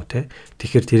хавгнах ч юм уу те.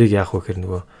 Тэгэхээр тэрийг яах вэ гэхээр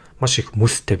нөгөө маш их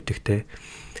мөс тавьдаг те.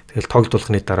 Тэгэл тоглолт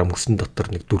болгоны дараа мөсөн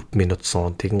дотор нэг 4 минут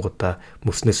суун тэгэн гудаа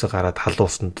мөснөөсөө гараад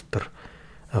халуусан дотор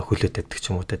хөлөө тавьдаг ч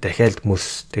юм уу те. Дахиад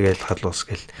мөс тэгэл халуус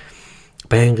гэл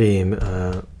байнгын юм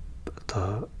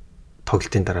одоо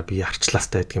тоглолтын дараа бие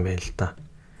арчлаастай байдаг юм байна л да.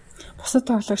 Бусад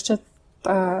тоглогчид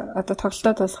одоо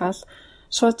тоглолтод дуусгаад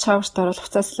шууд шаварт орол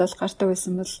хуцаас л гардаг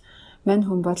байсан бол мань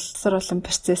хүн бол сар болон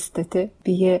процесстэй тий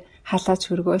бие халааж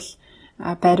хөргөөл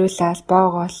бариулаад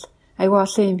боогоол айгүй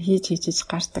олон юм хийж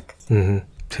гардаг. Аа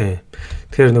тий.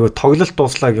 Тэгэхээр нөгөө тоглолт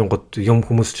дууслагын гот юм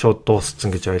хүмүүс шууд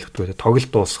дууссан гэж ойлгодог.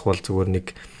 Тоглолт дуусах бол зүгээр нэг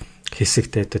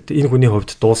хэсэгтэй. Энэ хүний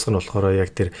хувьд дуусах нь болохоор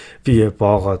яг тэр бие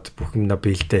боогоод бүх юмна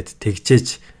бэлдээд тэгжээж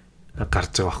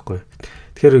гарч байгаа байхгүй.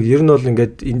 Тэгэхээр ер нь бол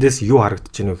ингээд эндээс юу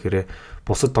харагдаж байна вэ гэхээр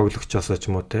бусад тоглогчоос ч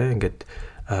юм уу те ингээд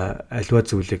альва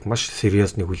зүйлийг маш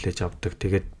сериусны хүлээж авдаг.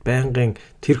 Тэгээд байнгын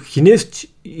тэр хинээс ч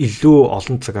илүү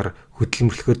олон цагаар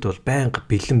хөдөлмөрлөхөд бол байнга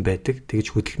бэлэн байдаг.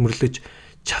 Тэгэж хөдөлмөрлөж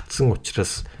чадсан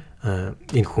учраас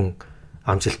энэ хүн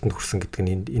амжилтанд хүрсэн гэдэг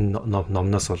нь энэ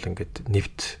номноос бол ингээд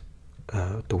нэвт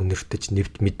одоо үнэртэж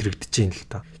нэвт мэдрэгдэж юм л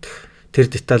да. Тэр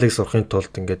деталийг сурахын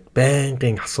тулд ингээд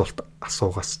байнгын асуулт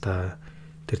асуугаастай.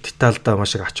 Тэр деталдаа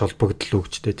маш их ач холбогдол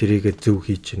өгчтэй тэрийг зөв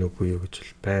хийж гин үгүй юу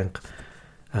гэж байнга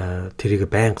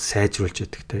тэрийг байнга сайжруулж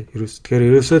яддаг те. Тэгэхээр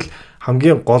ерөөсөө л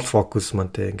хамгийн гол фокус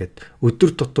маань те ингээд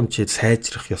өдөр тутам чи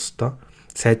сайжрах ёстой.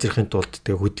 Сайжрахын тулд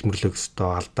те хөдөлмөрлөх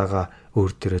ёстой. Алдаага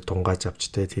өөр дээрээ тунгааж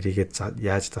авч те тэрийг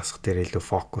яаж засах дээр илүү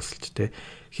фокуслж те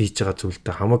хийж байгаа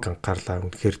зүйлдээ хамаг анхаарлаа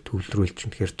үнэхээр төвлөрүүлж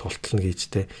үнэхээр тултална гэж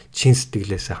те чин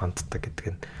сэтгэлээсээ ханддаг гэдэг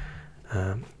нь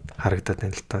харагдаад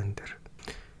байна л та энэ дээр.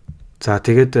 За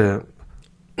тэгээд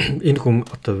энэ хүм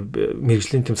одоо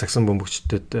мэрэгжлийн тэм сагсан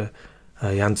бөмбөгчдөд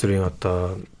янз бүрийн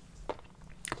одоо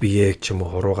бие ч юм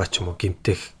уу хурууга ч юм уу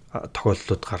гимтэх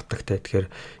тохиолдлууд гардаг те. Тэгэхээр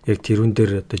яг тэрүүн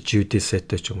дээр одоо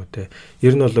жюдисэтэй ч юм уу те.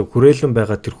 Ер нь бол хүрээлэн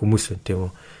байгаа тэр хүмүүс байна тийм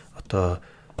үү. Одоо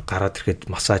гараад ирэхэд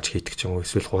массаж хийдэг ч юм уу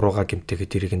эсвэл хурууга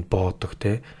гимтэхэд тэрийг нь боодог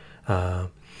те.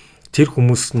 Тэр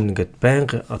хүмүүс нь ингээд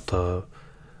байнга одоо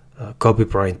Kobe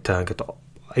Bryant-аа ингээд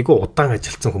айгүй удаан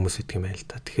ажилласан хүмүүс гэдэг юм байл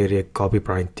та. Тэгэхээр яг Kobe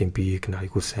Bryant-ийн биеийг нь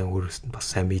айгүй сайн өөрөөс нь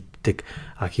бас сайн мэддэг.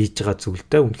 Хийж байгаа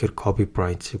зүйлдээ үнэхээр Kobe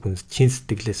Bryant-ийг чин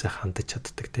сэтгэлээсээ хандаж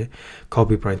чаддаг те.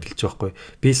 Kobe Bryant хэлж байгаа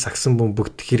байхгүй. Би сагсан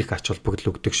бөмбөгт хэрэг ач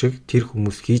холбогдол өгдөг шиг тэр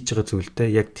хүмүүс хийж байгаа зүйлдээ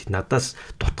яг надаас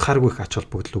дутхааргүй их ач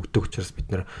холбогдол өгдөг учраас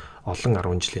бид нэр олон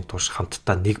 10 жилийн турш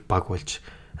хамтдаа нэг баг болж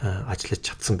ажиллаж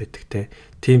чадсан байдаг те.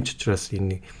 Тийм ч учраас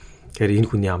тэгэхээр энэ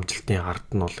хүний амжилтын ард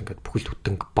нь бол ингээд бүхэл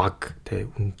бүтэнг баг те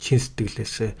чин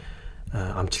сэтгэлээсээ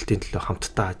амжилтын төлөө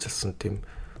хамтдаа ажилласан тийм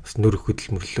бас нөр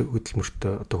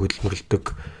хөдөлмөртэй одоо хөдөлмөрлөдөг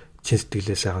чин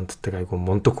сэтгэлээсээ ханддаг айгу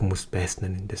мундаг хүмүүс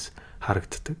байсан нь эндээс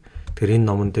харагддаг. Тэгэхээр энэ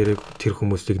номон дээр тэр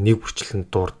хүмүүсийг нэг бүрчлэн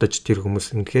дурдж тэр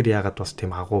хүмүүс үнэхээр яагаад бас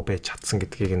тийм агуу байж чадсан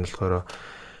гэдгийг нь болохоор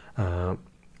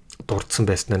дурдсан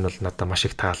байсан нь бол надад маш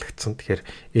их таалагдсан. Тэгэхээр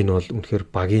энэ бол үнэхээр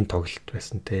багийн тоглолт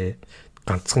байсан те.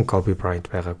 Ганцхан Kobe Bryant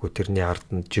байгаагүй тэрний ард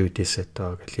нь Judy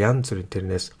Seto гэл янз бүрийн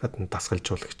тэрнээс гадна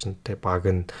дасгалжуулагч нь те баг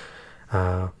нь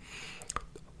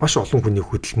маш олон хүний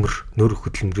нөр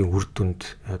хөдөлмөрийн үр дүнд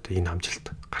одоо энэ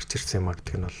амжилт гарч ирсэн юм а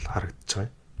гэдэг нь бол харагдаж байгаа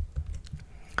юм.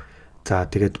 За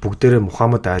тэгээд бүгдээрээ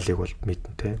Мухаммад Алиг бол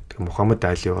мэднэ те. Тэгээд Мухаммад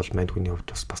Али бол мань хүний хувьд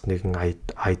бас нэгэн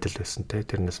айдол байсан те.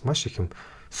 Тэрнээс маш их юм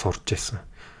сурж байсан.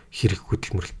 Хэрэг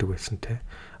хөдөлмөрлөдөг байсан те.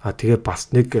 Тэгээд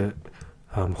бас нэг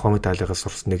Мухаммад Алигаас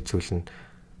сурсан нэг зүйл нь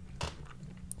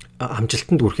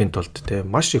амжилтанд хүрэхийн тулд те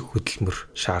маш их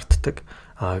хөдөлмөр шаарддаг.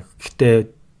 Гэхдээ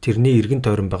тэрний эргэн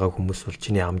тойрон байгаа хүмүүс бол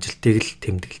чиний амжилтыг л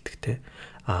тэмдэглэдэг те.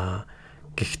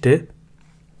 Гэхдээ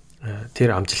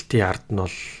тэр амжилтын ард нь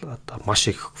бол одоо маш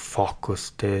их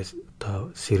фокус те одоо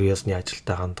сериусны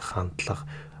ажилдаа хандах хандлага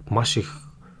маш их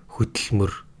хөдөлмөр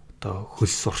одоо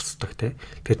хөл сурцдаг те.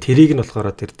 Тэгэхээр тэрийг нь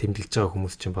болохоор тэр тэмдэглэж байгаа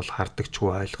хүмүүс чинь бол хардагчгүй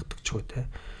ойлгодогчгүй те.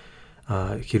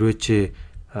 Хэрвээ чи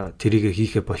тэрийг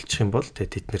хийхэ болчих юм бол те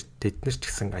тэд нар ч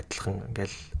гэсэн адилхан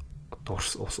ингээл одоо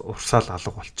урсаал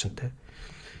алга болчихно те.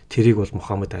 Тэрийг бол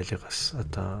Мухаммад Алигаас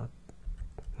одоо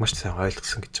маш сайн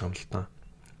ойлгосон гэж юм л да.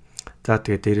 За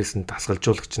тэгээд дээрэс нь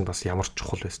дасгалжуулагч нь бас ямар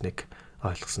чухал байсныг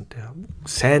ойлгосон те.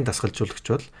 Сайн дасгалжуулагч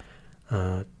бол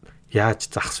яаж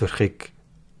захс барихыг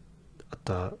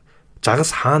одоо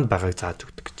загас хаана байгааг зааж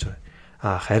өгдөг гэж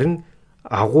байна. Харин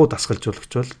агуу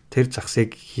дасгалжуулагч бол тэр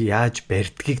захсыг яаж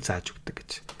барьдгийг зааж өгдөг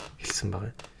гэж хэлсэн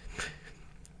байна.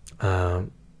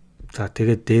 За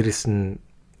тэгээд дээрэс нь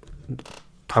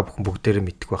та бүхэн бүгдээрээ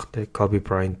мэддэг бах те. Kobe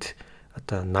Bryant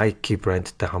одоо Nike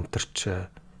брэндтэй хамтарч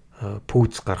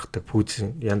пүүз гаргадаг,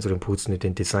 янз бүрийн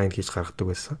пүүзнүүдийн дизайн хийж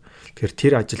гаргадаг байсан. Тэгэхээр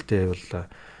тэр ажил дээр бол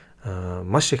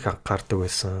маш их анхаардаг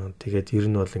байсан. Тэгээд ер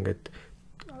нь бол ингээд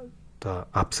одоо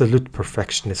absolute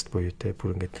perfectionist буюу те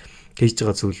бүр ингээд хийж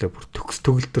байгаа зүйлээ бүр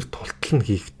төгөлдөр тултал нь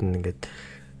хийхэд нь ингээд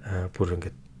бүр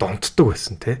ингээд донтдог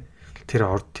байсан те. Тэр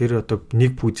одоо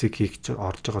нэг пүүзийг хийх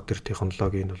орж байгаа тэр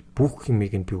технологи нь бол бүх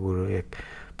юмыг нь би өөрөө яг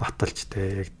баталж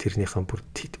те яг тэрнийхэн бүр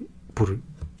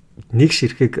нэг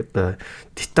ширхэг одоо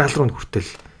деталь руу хүртэл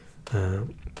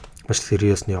маш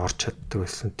сериусны орж чаддаг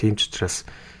байсан. Тийм ч учраас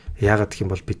яагаад гэх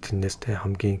юм бол бид тэрнээс те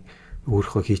хамгийн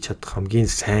өөрийнхөө хийж чадах хамгийн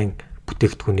сайн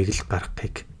бүтээгдэхүүнийг л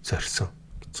гаргахыг зорьсон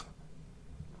гэж.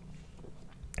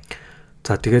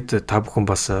 За тэгээд та бүхэн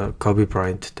бас Kobe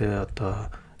Bryant те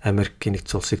одоо Америкийн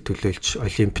нэгдсэн улсыг төлөөлж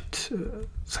Олимпиад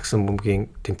сагсан бөмбөгийн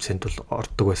тэмцээнд бол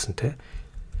ордог байсан те.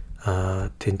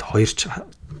 Тэнд хоёрч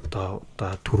одоо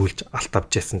төрүүлж алт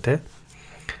авч яасан те.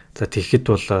 За тэгэхэд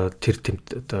бол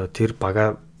тэр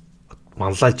бага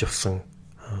манлайлж явсан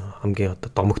хамгийн одоо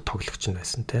домог тоглогч нь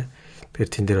байсан те. Тэгэхээр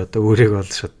тэн дээр одоо өөрийгөө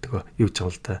бол шууд юу гэж юм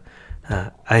л да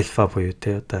альфа буюу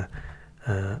те одоо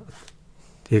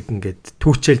яг ингээд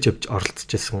түүчэлж явж оролцож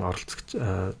байсан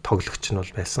тоглогч нь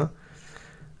бол байсан.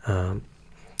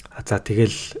 За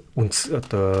тэгэл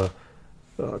одоо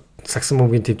сагсан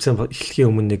бөмбөгийн тэмцээн эхлэхийн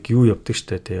өмнө нэг юу явдаг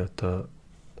штэ тий одоо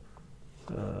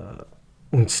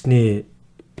үндэсний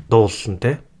дуулан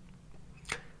те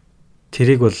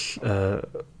тэрийг бол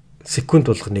секунд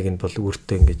болгоныг нь бол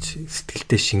өөртөө ингэж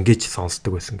сэтгэлдээ шингээж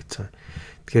сонсдог байсан гэж байна.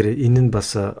 Тэгэхээр энэ нь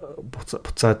бас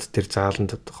буцаад тэр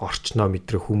зааланд орчноо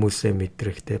мэдрэх, хүмүүсээ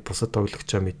мэдрэх те бусад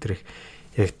тоглогчоо мэдрэх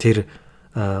яг тэр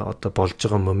одоо болж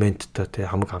байгаа моменттой те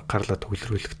хамаг анхаарлаа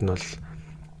төвлөрүүлэхэд нь бол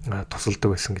тусалдаг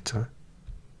байсан гэж байна.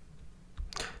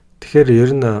 Тэгэхээр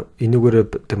ер нь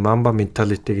энүүгээр Mamba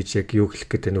mentality гэж яг юу хэлэх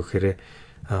гээд байна вэ гэхээр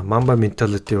Mamba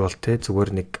mentality бол те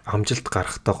зүгээр нэг амжилт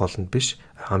гарахтай гол нь биш,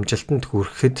 амжилтанд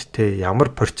хүрэхэд те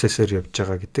ямар процессор явж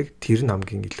байгаа гэдэг тэр нь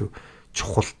хамгийн илүү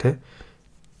чухал те.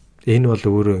 Энэ бол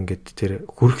өөрөө ингээд тэр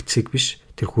хүрэх цэг биш,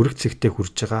 тэр хүрэх цэгтээ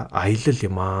хүрж байгаа аялал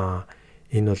юм аа.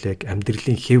 Энэ бол яг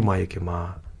амьдралын хэв маяг юм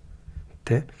аа.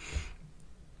 Тэ?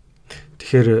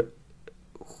 Тэгэхээр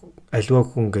альва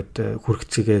хүн ингээд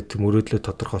хүрхцгээд мөрөөдлөө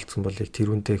тодорхойлцсон бол яг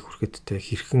тэрүүндээ хүрэхэд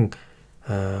хэрхэн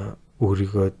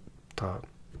өөрийгөө одоо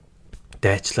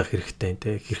дайчлах хэрэгтэй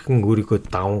те хэрхэн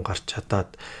өөрийгөө даван гарч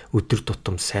чадаад өдөр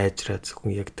тутам сайжраад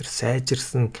зөвхөн яг тэр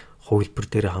сайжирсан хувилбар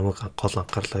дээр хамаг гол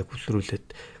анхаарлаа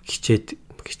бүлрүүлээд хичээж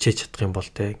чадах юм бол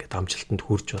те ингээд амжилтанд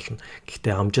хүрч болно.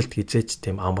 Гэхдээ амжилт хизээч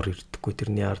тийм амар ирдэггүй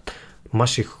тэрний ард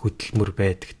маш их хөдөлмөр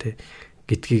байдаг те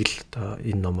гэдгийг л одоо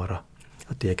энэ номороо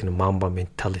одоо яг нэг Mamba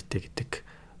mentality гэдэг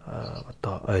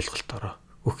одоо ойлголтоор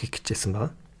өгөхийг хичээсэн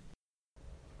байна.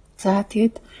 За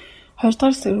тэгээд 2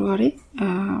 дугаар хэсэг рүү оръё.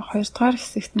 2 дугаар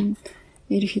хэсэгт нь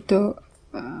ерөнхийдөө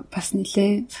бас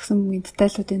нэлээд сагсан бөмбөгийн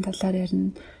детайлуудын талаар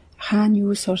ярина. Хаана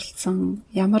юу суралцсан,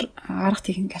 ямар арга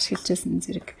техник ашиглаж байсан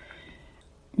зэрэг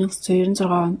 1996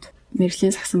 онд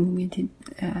Мэргэжлийн сагсан бөмбөгийн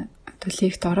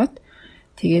төлөвлөгт ороод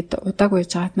тэгээд удааг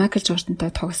байж байгаад Майкл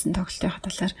Жордантай тоглосон тоглолтынхаа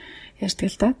талаар ярьдаг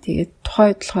л да. Тэгээд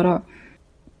тухайд болохоор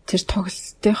тэр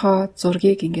тоглолтынхоо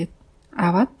зургийг ингээд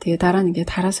аваад тэгээд дараа нь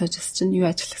ингээд хараа сууж чинь юу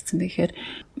ажиллагдсан бэ гэхээр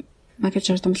Майкл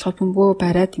Жордан болохоор бөмбөө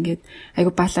бариад ингээд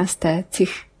айгу баланстай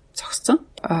цэх зогссон.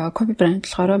 Коби Брайант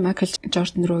болохоор Майкл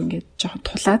Жордан руу ингээд жоохон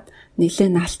тулаад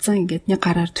нэлээд наалцсан ингээд нэг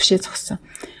гараар түшээ зогссон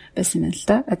байсан юм л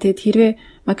да. Тэгээд хэрвээ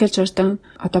Майкл Жордан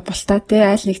одоо бултаад те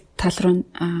айл нэг тал руу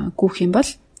гүөх юм бол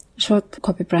шууд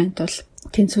Коби Брайант бол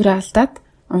тэнцвэрээ алдаад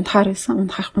унахаар байсан.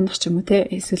 Унах ч юм уу те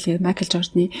эсвэл Майкл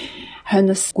Жорданы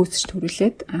хойноос гүйцэж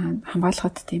төрүүлээд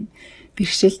хамгаалахад тийм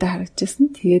бэрхшээлтэй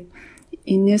харагдчихсан. Тэгээд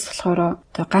энээс болохоор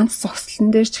одоо ганц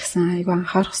зогсолтон дээр ч гэсэн айгүй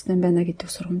анхаарах хэрэгтэй байна гэдэг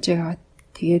сургамжийг аваад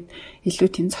тэгээд илүү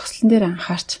тийм зогсолтон дээр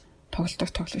анхаарч тоглодог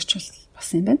тоглогч бас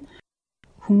юм байна.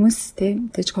 Хүмүүс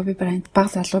тэгж Коби Брайант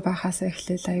баг залуу байхаас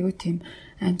эхлээл айгүй тийм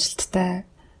амжилттай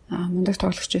мундаг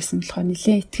тоглогч байсан болохоор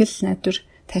нэлийн ихтгэл найдвар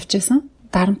тавьчихсан.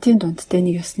 Дарамтын дунд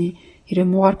нэг ёсны хэрэг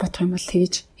муугаар бодох юм бол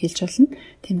тэгж хэлж болно.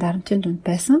 Тийм дарамтын дунд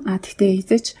байсан. Тэгтээ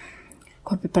эзэж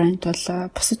Коби Брайант бол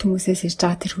бусад хүмүүсээс ирж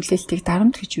байгаа тэр хүлээлтийг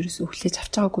дарамт гэж юусоо хүлээж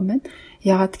авч байгаагүй юм байна.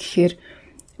 Яагаад гэхээр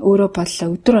өөрөө бол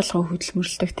өдөр болгон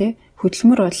хөдөлмөрлөдөг те.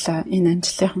 Хөдөлмөр бол энэ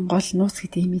амжилтын гол нууц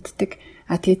гэдгийг мэддэг.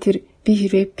 Тэгээ тэр би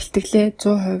хэрвээ бэлтгэлээ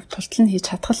 100% тултал нь хийж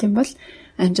чадхал юм бол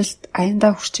амжилт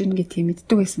аяндаа хүрч ирнэ гэдгийг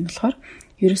мэддэг байсан болохоор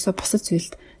ерөөсөө бусад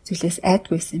зүйлээс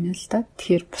айдгүй байсан юм л да.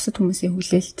 Тэгэхээр бусад хүмүүсийн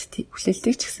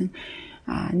хүлээлтийг ч гэсэн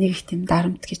нэг их тийм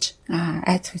дарамт гэж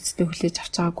айц хүчтэй хүлээж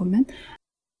авч байгаагүй юм байна.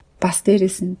 Бас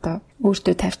дээрээс нь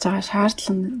өөртөө тавьж байгаа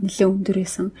шаардлага нэлээд өндөр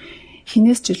байсан.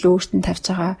 Хинээс ч илүү өөртөө тавьж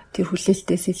байгаа тэр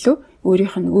хүлээлтээс илүү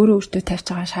өөрийнх нь өөртөө тавьж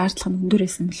байгаа шаардлага нь өндөр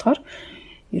байсан болохоор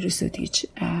ерөөсөө тэгж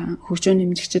хөгжөө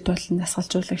нэмжигчд болон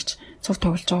дасгалжуулагч цуг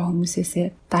тоглож байгаа хүмүүсээсээ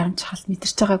дарамт халт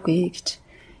мэдэрч байгаагүй гэж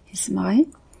хэлсэн байгаа юм.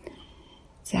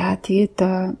 За тэгээд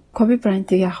Коби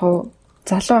Брайантыг яг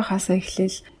залуу байхаасаа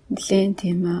эхлээл нэлээд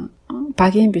тийм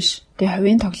багийн биш тэгээ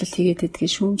хувийн тоглолт хийгээд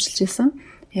идэгээ шүүмжилжсэн.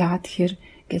 Яагаад тэгэхээр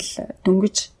гэл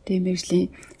дөнгөж тийм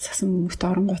мэржлийн сагсан мөнгөт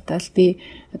оронгуудаа л би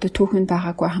одоо түүхэнд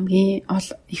байгаагүй хамгийн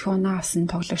их оноо авсан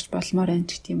тоглогч болмоор байна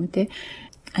гэх юм уу те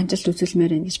амжилт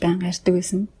үзүүлмээр байна гэж байнга ярьдаг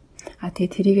байсан. Тэгээ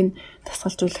тэрийг нь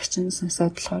дасгалжуулагч нь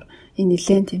сонсоод болохоор энэ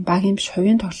нэлээд тийм багийн биш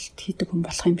хувийн тоглолт хийдэг хүн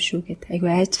болох юм биш үү гэд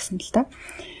айгүй айжсэн л да.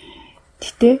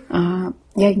 Гэтэ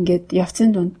яг ингээд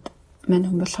явцын дунд мань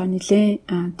хүн болохоор нэлээд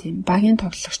тийм багийн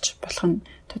тоглогч болох нь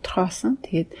тодорхой болсон.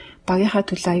 Тэгээд багийнхаа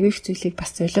төлөө аюул их зүйлийг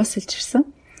бас золиослж ирсэн.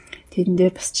 Тэрэн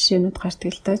дээр бас жишээнүүд гардаг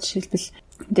л да. Жишээлбэл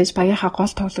мэдээж багийнхаа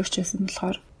гол тоглогч байсан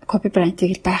болохоор Коби Брайантыг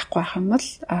л байхгүй байх юм бол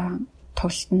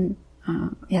тоглолт нь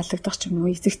ялагдах ч юм уу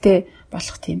эзэгтэй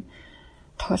болох тийм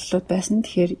тоглолтууд байсан.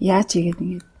 Тэгэхээр яаж игээд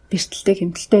ингээд бэртэлтэй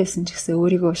хэмтэлтэй байсан ч гэсэн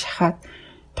өөрийгөө шахаад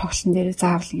тоглолтын дээр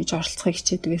заавал ингэж оролцохыг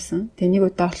хичээдэг байсан. Тэгээ нэг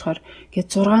удаа болохоор гээд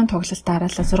 6 тоглолт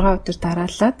дараалал 6 өдөр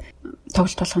дараалаад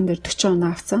тоглолт болгон дээр 40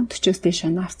 оноо авцсан, 40-оос дээш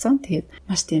оноо авцсан. Тэгээд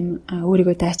маш тийм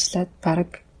өөрийгөө дайчлаад баг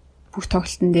бүх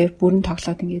тоглолтын дээр бүрэн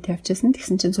тоглоод ингээд явжсэн.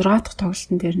 Тэгсэн чинь 6 дахь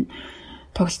тоглолтын дээр нь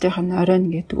тоглолтын оройн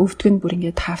ингээд өвдгөн бүр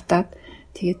ингээд хаавтаад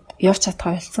тэгээд явж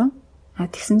чадхаа болсон.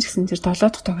 Тэгсэн ч гэсэн тэр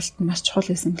 7 дахь тоглолт нь маш чухал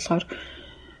байсан болохоор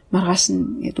маргааш нь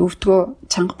ингээд өвдгөө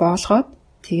чанга боолгоод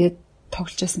тэгээд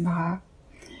тоглож байсан байгаа.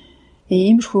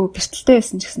 Иймэрхүү бэртэлтэй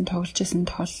байсан ч гэсэн тоглож байсан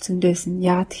тохиолдол зөндөө байсан.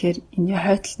 Яагаад тэгэхээр энэ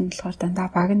хойдолд нь болохоор дандаа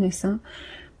баг нь байсан.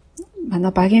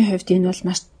 Манай багийн хувьд энэ бол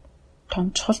маш том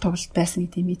чухал тоглолт байсан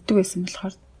гэдгийг мэддэг байсан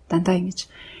болохоор дандаа ингэж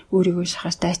өөрийгөө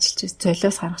шахаж дайчилж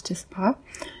золиос гаргаж байсан байгаа.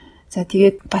 За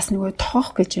тэгээд бас нөгөө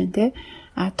тохох гэж байна те.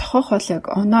 Тохох бол яг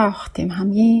оноо авах тийм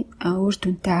хамгийн өөр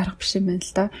түнтэй арга биш юм байна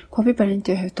л да. Коби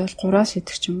Брайантын хувьд бол 3-аас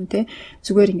шидэх ч юм уу те.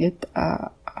 Зүгээр ингээд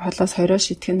холоос 2-оос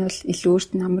шидэх нь бол илүү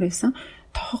өөрт нь амар байсан.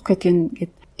 Тохох гэдэг нь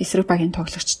ингээд эсрэг багийн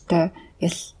тоглогчтой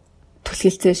гэл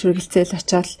түлхэлцээ шүргэлцээл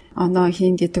очиад оноо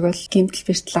хийн гэдэг бол гэмтэл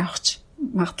бэртэл авахч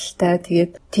магадaltaй.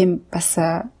 Тэгээд тийм бас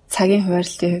цагийн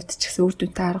хуваарлтын хувьд ч гэсэн үр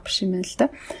дүнтэй арга биш юм байна л да.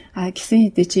 Гэсэн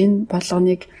хэдий ч энэ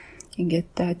болгоныг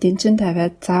ингээд дэнчин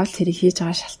тавиад заавал хэрэг хийж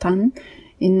байгаа шалтгаан нь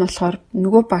энэ нь болохоор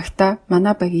нөгөө багтаа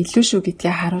манай баг илүү шүү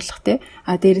гэдгийг харуулах те.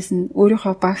 Дээрэс нь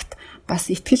өөрийнхөө багт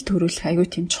бас ихтгэл төрүүлэх аюу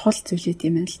тийм чухал зүйл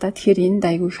юм байна л да. Тэгэхээр энд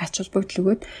аюу их ач холбогдол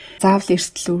өгөөд заавал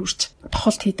эрсдэл үүрч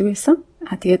тоглолт хийдэг байсан.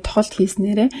 Тэгээд тоглолт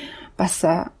хийснээрээ бас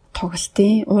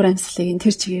тоглолтын уур амьсгалыг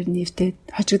тэр чигээр нэвтээд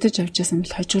хожигдож явж байсан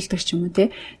бол хожуулдаг ч юм уу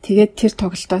те. Тэгээд тэр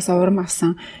тоглолтоос урам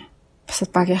авсан бусад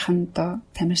багийнхан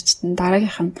тамирчид нь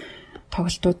дараагийнх нь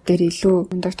тоглолтууд дээр илүү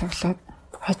мундаг тоглоод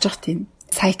хожих тийм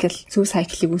зөв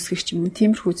сайклыг үүсгэх ч юм уу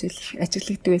тиймэрхүү зүйл их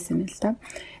ажиглагддаг байсан юм л да.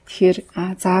 Тэгэхээр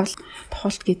заавал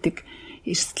тоглолт гэдэг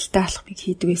эрсдэлтэй алхмыг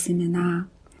хийдэг байсан юм байна.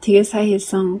 Тэгээ сая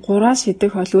хэлсэн 3-аас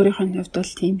шидэх бол өөрийнх нь хувьд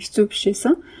бол тийм хэцүү биш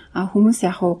байсан. Хүмүүс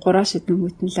яг 3-аас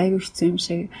шиднүүд нь айгүй хэцүү юм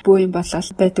шиг бүү юм болол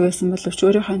байдаг байсан боловч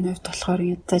өөрийнх нь хувьд болохоор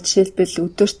ингээд за жишээлбэл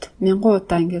өдөрт 1000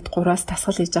 удаа ингээд 3-аас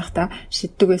дасгал хийж байхдаа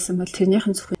шиддэг байсан бол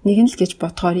тэрнийхэн зөвхөн нэг нь л гэж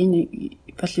бодохоор энэ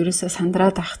бол ерөөсөө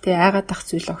сандраад ах те айгаад ах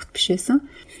зүйл огт биш байсан.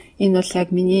 Энэ бол яг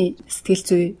миний сэтгэл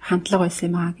зүй хандлага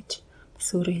байсан юм аа гэж бас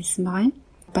өөрөө хэлсэн байгаа юм.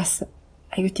 Бас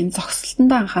аюу тийм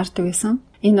зогсолтондоо анхаардаг байсан.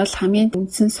 Энэ бол хамгийн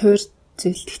үндсэн суурь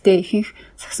зүйл. Гэхдээ ихэнх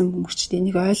сагсан бөмбөгчд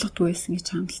энийг ойлгодгүй байсан гэж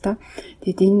байгаа юм л та.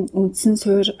 Тэгэд энэ үндсэн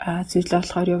суурь зүйл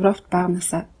болохоор Европт бага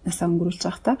насаа өнгөрүүлж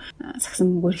байхдаа сагсан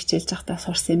бөмбөөр хичээлж байхдаа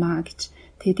сурсан юм аа гэж.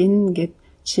 Тэгэд энэ ингээд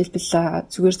жишээлбэл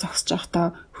зүгээр зогсож байхдаа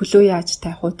хөлөө яаж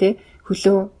тавих уу те?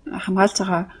 Хөлөө хамгаалж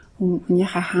байгаа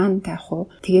хүнийхээ хаана тавих уу?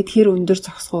 Тэгээд хэр өндөр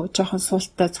зогсох уу? Жохон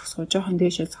суулттай зогсох уу? Жохон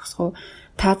дээшээ зогсох уу?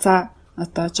 Таазаа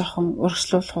одоо жохон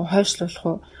урагшлуулах уу? Хойшлуулах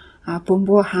уу?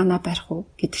 Бөмбөгөө хаана барих уу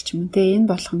гэдэг ч юм уу те. Энэ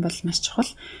болгон бол маш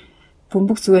чухал.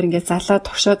 Бөмбөг зүгээр ингээд залаад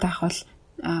тогшоод авах бол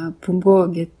бөмбөгөө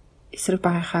ингээд эсрэг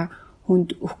багийнхаа хүнд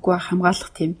өгөхгүй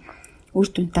хамгаалах тийм үр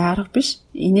дүнтэй арга биш.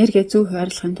 Энерги зөв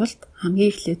хуваарлахын тулд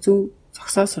хамгийн эхлээ зөв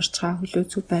зогсоо сурч байгаа, хөлөө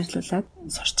зөв байрлуулад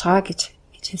сурч байгаа гэж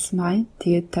хэлсэн байна.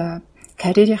 Тэгээд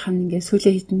карьерийнх нь ингээд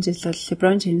сүүлийн хэдэн жил бол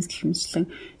LeBron James гэх мэтчлэн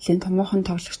нэлийн томоохон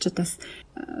тоглогчдоос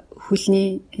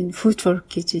хөлний энэ footwork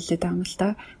гэж хэлээд байгаа юм л да.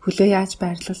 Хөлөө яаж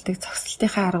байрлуулдаг,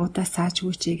 зогсолтынхаа аргуудаа зааж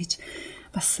өгөөч гэж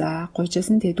бас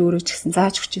гуйжсэн. Тэгээд өөрөө ч гэсэн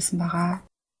зааж өгчээсэн байгаа.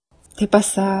 Тэг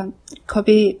бас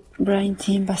Kobe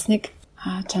Bryant-ийн бас нэг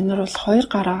чанар бол хоёр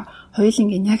гараа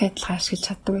хоёулангийн яг адилхан ашиглаж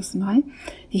чаддаг байсан байна.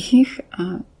 Ихэнх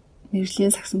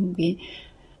мэргэжлийн сагсан бөмбөгийн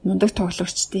мундаг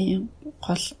тоглогчдын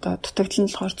гол дутагдал нь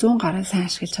болохоор 100 гараа сайн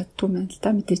ашиглаж чаддгүй юм л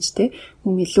да. Мэдээж те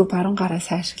хүн илүү баруун гараа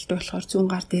сайн ашигладаг болохоор 100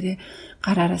 гар дээрээ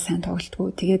гараараа сайн тоглолтгүй.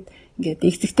 Тэгээд ингээд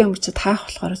игзэгтэй мөчөд хаах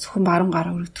болохоор зөвхөн баруун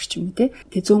гараа өргөдөг ч юм уу те.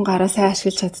 Тэгээд 100 гараа сайн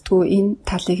ашиглаж чаддгүй энэ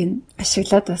талыг нь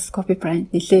ашиглаад бас Kobe Bryant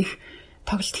нэлээх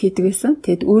тоглолт хийдэг байсан.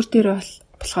 Тэгэд өөр дээр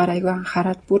болохоор айгүй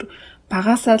анхаарал бүр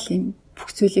багасаа л юм бүх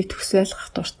зүйлийг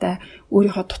төгсөөлгөх дуртай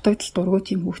өөрийнхөө дутагдал дургуй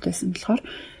тийм хүүхэд байсан болохоор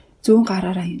 100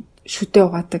 гараараа шүдээ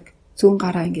угаадаг 100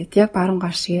 гараа ингээд яг баруун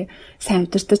гар шиг сайн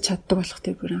удирдах чаддаг болох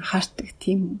тэр бүр анхаардаг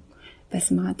тийм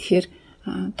байсан маа. Тэгэхээр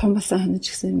том басан хонож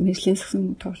гэсэн мэржлийн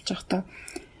сагсан тоглож байхдаа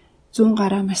 100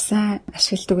 гараа маш сайн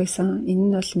ашигладаг байсан. Энэ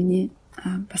нь бол миний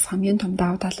бас хамгийн том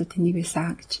давуу талуудын нэг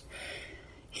байсан гэж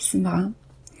хэлсэн байгаа.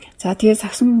 За тэгээд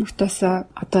сагсан бөмбөгтөөс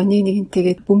одоо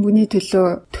нэгнтэйгээд бөмбөгний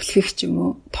төлөө түлхэх ч юм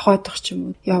уу, тохойдох ч юм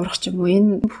уу, яврах ч юм уу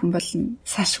энэ бүхэн бол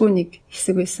сашгүй нэг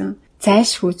хэсэг байсан.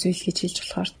 Зайлшгүй зүйл гэж хэлж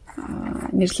болохоор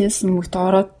мэржлийн бөмбөгт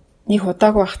ороод нэг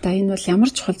удаагүй байхдаа энэ бол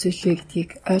ямар чухал зүйл вэ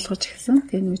гэдгийг ойлгож эхэлсэн.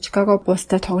 Тэгээд нөө Чикаго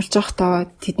Буллстай тоглож байхдаа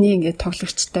тэдний ингээд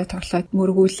тоглогчтой тоглоод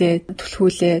мөргүүлээд,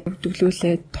 түлхүүлээд,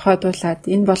 өвдөглүүлээд, тохойдуулаад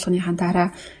энэ болгоныхаа дараа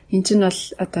эн чинь бол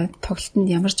одоо тоглолтод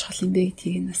ямар чухал юм бэ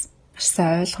гэдгийг бас маш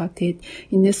сайн ойлгоод тэгээд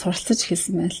энээс суралцаж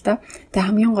эхэлсэн байна л да. Тэгээд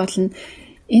хамгийн гол нь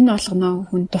энэ болгоноо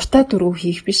хүн дуртай дургүй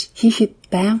хийх биш, хийхэд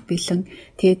байнга бэлэн.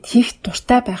 Тэгээд хийх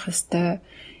дуртай байх ёстой.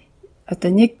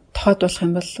 Одоо нэг тохойдуулах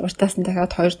юм бол уртаас нь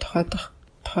дахиад хоёр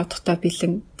тохойдохтой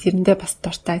бэлэн, тэрэндээ бас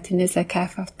дуртай, тэрнээсээ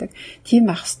кайф авдаг. Тийм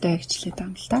байх ёстой гэж хэлээд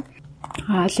байгаа юм л да.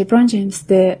 LeBron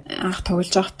James-тэй анх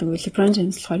тоглож байхдаа LeBron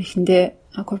James болохоор эхэндээ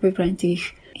Kobe Bryant-ийг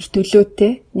их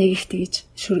төлөөтэй нэг их тэгж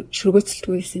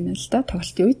шүргөөцөлтгүй байсан юм л да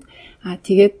тоглолтын үед.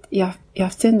 Тэгээд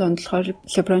явцын донд болохоор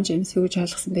LeBron James юу гэж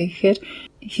ойлгосон бэ гэхээр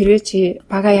хэрвээ чи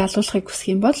багаа ялуулахыг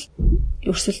хүсэх юм бол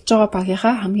өрсөлдөж байгаа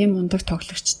багийнхаа хамгийн мундаг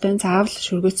тоглогчтой заавал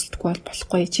шүргөөцөлдөхгүй бол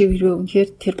болохгүй. Чи хэрвээ үнэхээр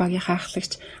тэр багийнхаа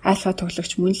ахлагч альфа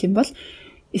тоглогч мөн л юм бол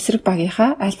эсрэг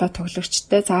багийнхаа альфа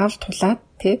тоглогчтой заавал тулаад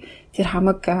тэр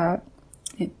хамаг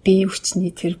бие хүчний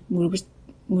тэр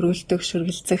мөргөлдөх,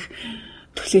 шүргэлцэх,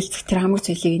 түлхэлцэх тэр хамаг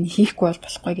зүйлийг хийхгүй бол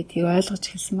болохгүй гэдгийг ойлгож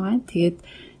хэлсэн байна. Тэгээд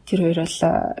тэр хоёр бол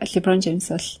LeBron James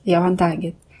бол явандаа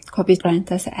ингээд Kobe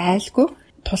Bryant-аас айлгүй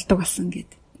тулдаг болсон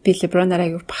гэд. Би LeBron-аараа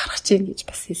аяг бахархаж гин гэж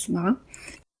бас хэлсэн байгаа.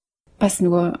 Бас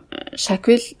нөгөө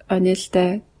Shaquille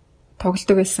O'Neal-тай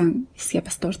тоглодог байсан хэсгээ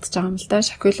бас дурдж байгаа юм л да.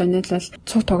 Shaquille O'Neal бол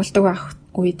цуг тоглодог байх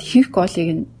үед хийх голыг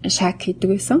нь Shaq хийдэг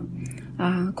байсан.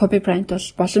 Kobe Bryant бол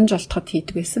боломж олдоход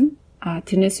хийдэг байсан.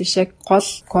 Тэрнээс биш яг гол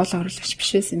оруулагч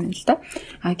биш байсан юм л да.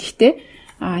 Гэхдээ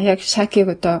яг Shaq-ийг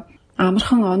одоо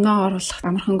амархан оноо оруулах,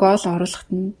 амархан гол оруулахад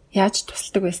нь яаж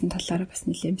тусалдаг байсан талаараа бас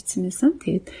нэлээд бичсэн байсан.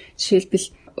 Тэгээд жишээлбэл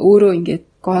өөрөө ингээд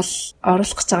гол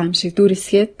оруулах гэж байгаа юм шиг дүр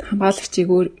эсгээд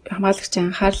хамгаалагчийн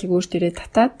анхаарлыг өөр дээрээ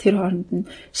татаад тэр хооронд нь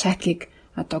Shaq-ийг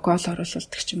одоо гол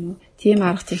оруулуулдаг ч юм уу. Тийм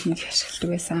арга техник ашигладаг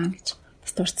байсан гэж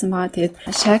бас дурдсан байгаа. Тэгээд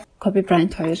Shaq, Kobe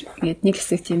Bryant хоёр ингээд нэг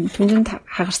хэсэг тийм түнжин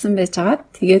хагарсан байж байгаа.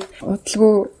 Тэгээд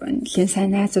удалгүй нэлийн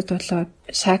сайн найзууд болоод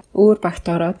Shaq өөр багт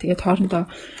ороод тэгээд хоорондоо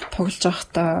тоглож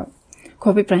байхдаа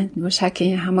Kobe Bryant нөгөө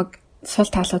Shaq-ийн хамаг сул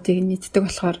талуудыг мэддэг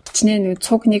болохоор хичнээн нэг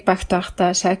цуг нэг багт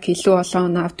байхдаа Shaq илүү олон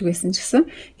оноо авдаг байсан ч гэсэн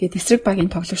тэгээд эсрэг багийн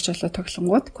тоглогч болоо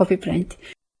тоглонгууд Kobe Bryant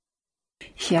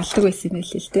ялдаг байсан юм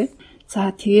байл л дээ.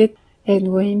 За тэгээд яг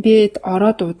нөгөө NBA-д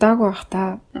ороод удаагүй байхдаа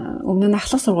өмнө нь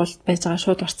ахлах сургуульд байж байгаа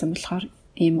шууд орсон болохоор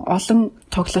ийм олон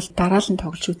тоглолт дараалан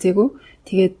тоглож үзээгүй.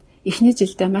 Тэгээд эхний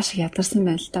жилдээ маш их ядарсан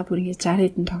байна л да. Бүр ингээд 60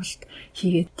 хэдэн тоглолт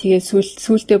хийгээд тэгээд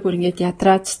сүүлдээ бүр ингээд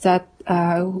ядраад цацаад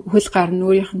хөл гарна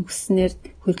өөрийнх нь хүснээр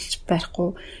хөлж барихгүй.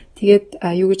 Тэгээд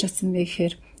юу гэж бодсон бэ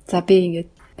гэхээр за би ингээд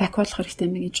бак болох хэрэгтэй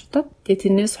мэй гэж бодоод тэгээд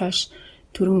тэрнээс хойш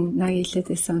түрүүн наг хэлээд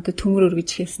байсан одоо төмөр өргөж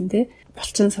хэлсэн те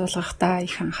булчин суулгахтаа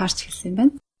их анхаарч хэлсэн юм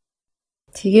байна.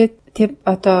 Тэгээд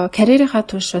одоо карьерийнхаа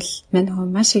турш бол мань хүн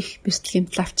маш их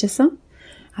бэртэл гэмтэл авчихсан.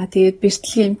 Тэгээд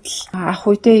бэртэл гэмтэл ах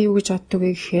үедээ юу гэж боддог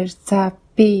вэ гэхээр за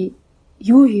би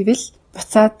юу хийвэл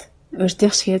буцаад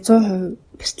урдих шиг 100%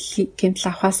 бэртэл гэмтэл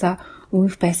авахаасаа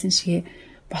өмнөх байсан шиг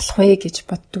болох вэ гэж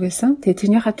боддог байсан. Тэгээд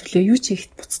тэрнийхээ төлөө юу ч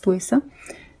хийхэд буцдаг байсан.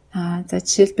 За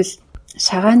жишээлбэл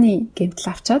шагааны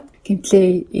гэмтэл авчаад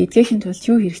гэмтлээ эдгэхийн тулд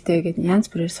юу хэрэгтэй гэдэг янз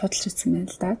бүрээр судалж үзсэн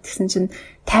байна л да. Тэгсэн чинь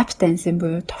tap dancing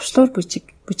буюу товчлуур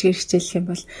бүжгээр хичээлэх юм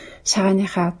бол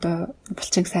шагааныхаа одоо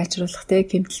булчинг сайжруулах те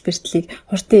гэмтэл бэртлийг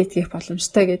хурдан эдгэх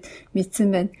боломжтой гэд мэдсэн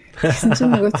байна. Тэгсэн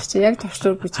чинь нөгөөт чи яг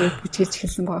товчлуур бүжгээр бүжгэлж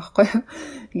эхэлсэн байгаа байхгүй юу.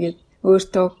 Ингээд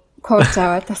өөртөө коуч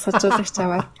аваад тасгалжуулагч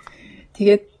аваад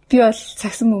тэгээд би бол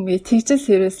цагсан мөмбөг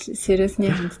тэгжэл сериусны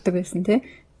ханддаг байсан те.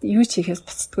 Юу ч хийхээс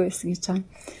буцдаггүй байсан гэж байна.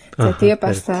 За тэгээ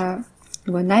бас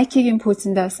нөгөө Nike-гийн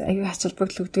пүүзэндээс аюу ач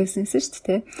холбогдол өгдөгсэн шүү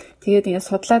дээ. Тэгээд ингээд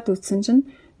судлаад үзсэн чинь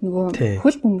нөгөө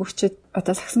хөл бөмбөгчд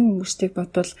одоо сагсан бөмбөгчдийг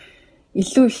бодвол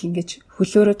илүү их ингэж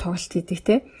хөлөөрөө тоглолт хийдэг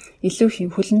те. Илүү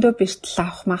их хөлөндөө бэртэл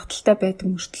авах магадaltaй байдаг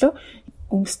мөртлөө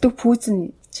өмсдөг пүүзэн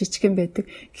жижигэн байдаг.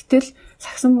 Гэтэл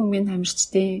сагсан бөмбөгийн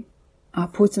тамирчдын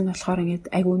пүүзэн болохоор ингээд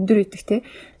аюу өндөр идэг те.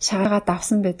 Шагаагаа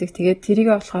давсан байдаг. Тэгээд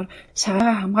тэрийгээ болохоор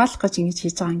шагаагаа хамгаалах гэж ингэж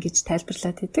хийж байгаа ингэж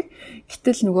тайлбарлаад байдаг.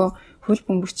 Гэтэл нөгөө хөл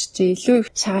бөмбөгчдийн илүү их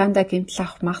шагаандаа гэмтэл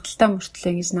авах магадaltaй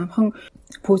мөртлөө ингэж намхан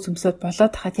пүүз өмсөд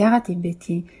болоод хахад ягаад юм бэ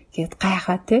тийм гэд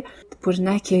гайхаа те. Бүр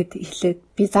Nike-д хэлээд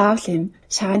би заавал юм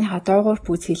шагааныхаа доогуур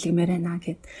пүүз хийлгэмээр байна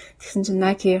гэд. Тэгсэн чинь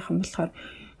Nike-ийнхэн болохоор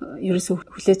ерөөсөө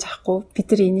хүлээж авахгүй бид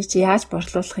нар энийг чи яаж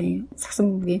борлуулах юм сагсан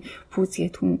бөмбөгийн пүүз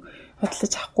гэд хүн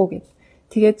бодлож авахгүй гэд.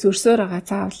 Тэгээд зөрсөөр байгаа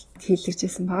заавал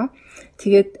хийлгэжсэн байгаа.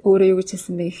 Тэгээд өөрөө юу гэж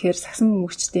хэлсэн бэ гэхээр сагсан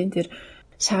бөмбөгчдийн тэр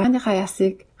шагааныхаа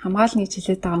ясыг хамгаална гэж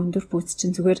хэлээд байгаа өндөр пүүз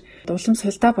чинь зүгээр улам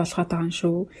сулдаа болгоод байгаа юм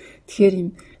шүү. Тэгэхээр юм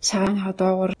шагааныхаа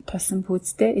доогуур тулсан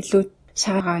пүүзтэй илүү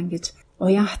шагаагаа ингэж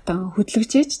уян хатан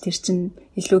хөдлөгжиж тэр чинь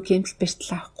илүү гэмтэл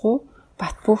бэртэл авахгүй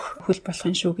бат бөх хөл болох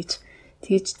юм шүү гэж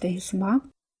тэгж тэ хэлсэн байгаа.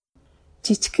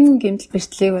 Жижигхэн гэмтэл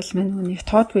бэртлийг бол мань хүнийг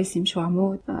тоод байсан юм шиг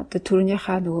амуу. Одоо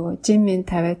түрүүнийхээ нөгөө жимийн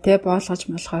тавиад те боолгож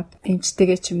молгоод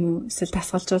эмчтэйгээ ч юм уу эсвэл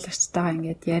тасгалжуулагчтайгаа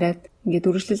ингээд яриад ингээд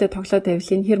үргэлжлүүлээ тоглоод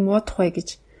байвал энэ хэр муудах вэ гэж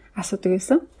асуудаг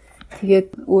байсан. Тэгээд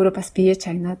өөрөө бас бие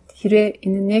чагнаад хэрвээ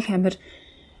энэ нэг хамир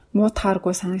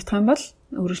муутахааргүй санагдах юм бол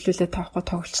үргэлжлүүлээ тоохгүй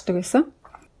тоглолцдог байсан.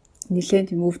 Нилээн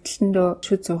тийм өвдөлтөндөө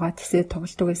шүд зугаад тэсээ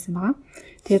тоглолдог байсан байгаа.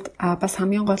 Тэгээд бас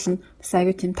хамгийн гол нь бас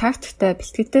аюу тийм тактиктай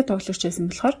бэлтгэдтэй тоглогч байсан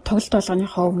болохоор тоглолт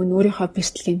болгоныхоо өмнө өөрийнхөө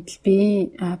бэртэл гэмтэл биеийн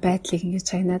байдлыг ингэж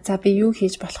чагнаа. За би юу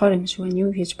хийж болохоор юм шиг байна,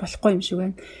 юу хийж болохгүй юм шиг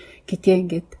байна гэдгээ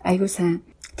ингээд аюу сайн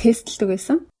тестэлдэг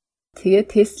байсан. Тэгээд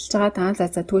тестэлж байгаа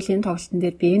за тэгвэл энэ тоглолтын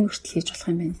дээр би энэ хүртэл хийж болох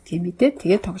юм байна гэдгийг мэдээд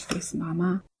тэгээд тоглолт хийсэн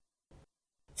байнамаа.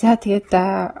 За тэгээд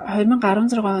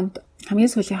 2016 онд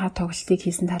хамгийн сүүлийнхаа тоглолтыг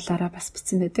хийсэн талаараа бас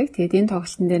бичсэн байдаг. Тэгээд энэ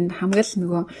тоглолтын дээр нь хамгийн л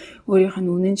нөгөө өөрийнх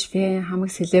нь үнэнч фэн,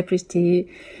 хамаг селебрити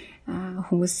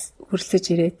хүмүүс хүрэлцэж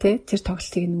ирээтэй тэр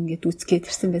тоглолтыг ингээд үзгээд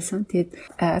ирсэн байсан. Тэгээд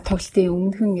тоглолтын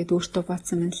өмнөхөн ингээд өөртөө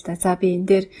бодсон байна л да. За би энэ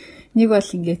дээр нэг бол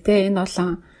ингээд те энэ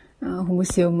олон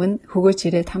хүмүүсийн өмнө хөгөөж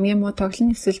ирээд хамгийн муу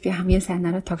тоглоно эсвэл би хамгийн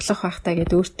сайнаараа тоглох байхтаа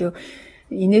гэдээ өөртөө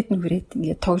инээд нь хүрээд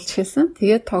ингээд тоглож хэлсэн.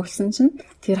 Тэгээд тоглосон чинь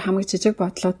тэр хамаг жижиг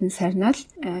бодлууд нь сарнаал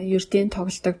ердийн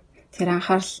тоглолтог тэр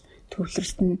анхаарал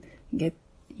төвлөрөлт нь ингээд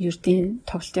ердийн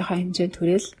тоглолтынхаа хэмжээнд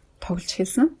түрэл тоглож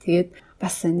хэлсэн. Тэгээд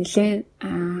бас нэлээд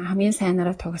хамгийн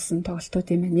сайнаараа тоглосон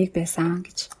тоглолтуудын нэг байсан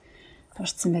гэж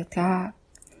дурдсан байдаг.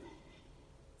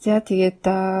 За тэгээд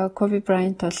Kobe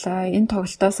Bryant бол энэ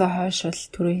тоглолтоос хойш бол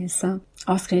түрүү хийсэн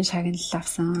Оскарын шагналал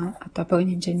авсан одоо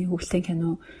богино хэмжээний хүүхлийн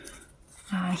кино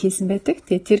хийсэн байдаг.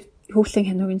 Тэгээд тэр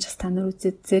хүүхлийн киног нь бас та нар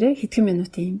үзээд зэрэг хэдхэн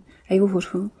минутын айгүй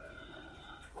хөрхөн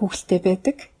хүүхэлтэй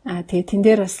байдаг. Тэгээд тэн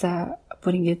дээр бас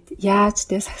бүр ингээд яаж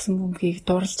тэ сагсан бөмбөгийг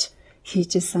дурлж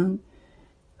хийжсэн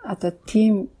одоо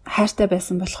тийм хайртай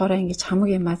байсан болохоор ингэж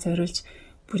хамаг юмаа зориулж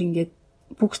бүр ингээд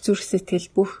бүх зүрх сэтгэл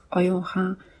бүх оюун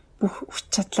ухаан бүх хүч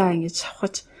чадлаа ингэж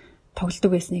шавхаж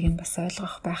тоглодог байсныг нь бас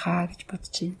ойлгох байхаа гэж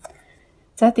бодож байна.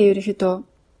 За тэгээд ерөнхийдөө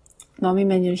номын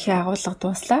маань ерөнхий агуулга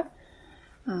дууслаа.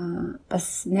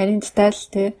 Бас нарийн деталь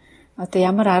те одоо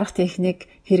ямар арга техник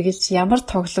хэрэгжилж ямар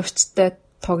тоглогчтой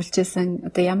тоглож байсан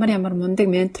одоо ямар мундаг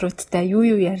менторуудтай юу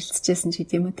ярилцчихсэн ч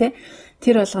гэдэм үү те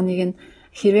тэр болгоныг нь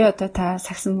хэрвээ одоо та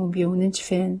сагсан бөмбөгийн үнэнч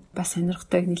фэн бас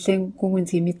сонирхдаг нэлээд гүн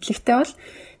гүнзгий мэдлэгтэй бол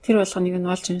тэр болгоныг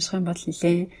нь олж унших юм бол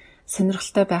нэлээд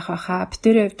сонирхолтой байх байхаа.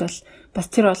 Битүүрийн хувьд бол бас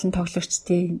тэр олон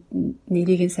тоглогчдын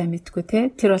нэрийг нь сайн мэдгүй те.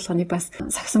 Тэр болгоны бас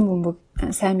сагсан бөмбөг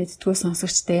сайн мэддгүү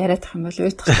сонсогчтой яриад ах юм бол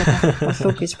уйтахтай байх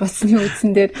болов гэж бодсны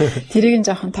үдсэн дээр тэрийг нь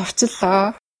жоохон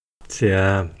товчлоо.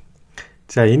 За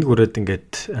энэ хүрээд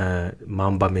ингээд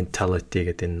Mamba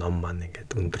Mentality гэдэг энэ ном маань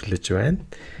ингээд өндөрлөж байна.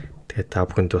 Тэгээд та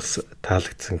бүхэнд бас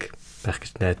таалагдсан байх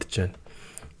гэж найдаж байна.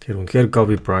 Тэр үнэхээр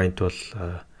Kobe Bryant бол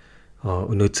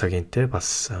өнөө цагийн те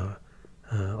бас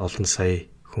олон сая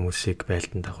хүмүүсийг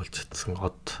байлдан дагуулж чадсан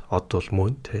од бол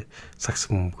мөн те сакс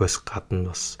бөмбөгөөс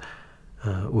гадна бас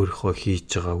өөрийнхөө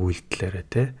хийж байгаа үйлдэлээрээ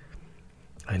те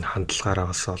энэ хандлагаараа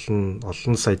бас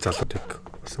олон сая залуудыг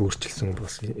бас өөрчилсөн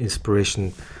бас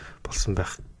inspiration болсон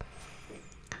байх.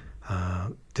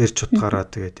 Тэр ч утгаараа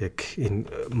тэгээд яг энэ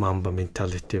Mamba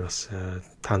Mentality бас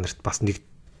та нарт бас нэг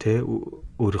те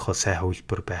өөрийнхөө сайн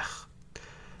хувилбар байх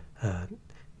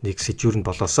нэг сэжүүр нь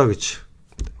болоосоо гэж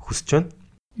хүсэж байна.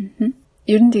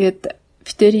 Ер нь тэгээд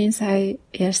битэрийн сая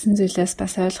ярьсан зүйлээс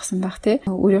бас ойлгосон баг те.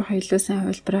 Өөрийнхөө илүү сайн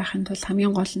хувилбар байхын тулд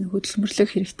хамгийн гол нь хөдөлмөрлөх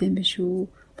хэрэгтэй юм биш үү?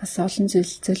 Бас олон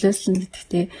зүйл золиослно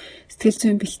гэдэгтээ сэтгэл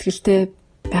зүйн бэлтгэлтэй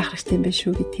байх хэрэгтэй юм биш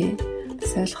үү гэдгийг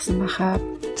бас ойлгосон баха.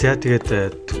 За тэгээд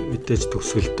мэдээж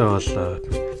төгсгөлтөө бол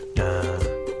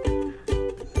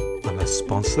манай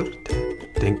спонсор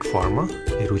Think Pharma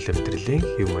эрүүл амьдралын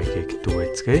хэв маягийг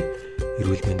дүүцгээе.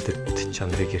 Эрүүл мэндэд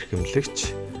чанарыг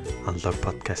эрхэмлэгч Unlock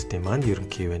podcast-ийн маань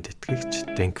ерөнхий ивент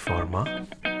тэтгэгч Think Pharma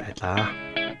байлаа.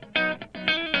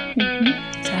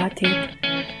 За тэгээд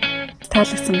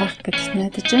таалагдсан байх гэж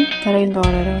найдаж байна. Дараагийн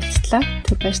дугаараараа уулзлаа.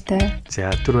 Түр баяртай. За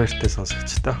түр баяртай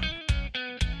сонсогчдоо.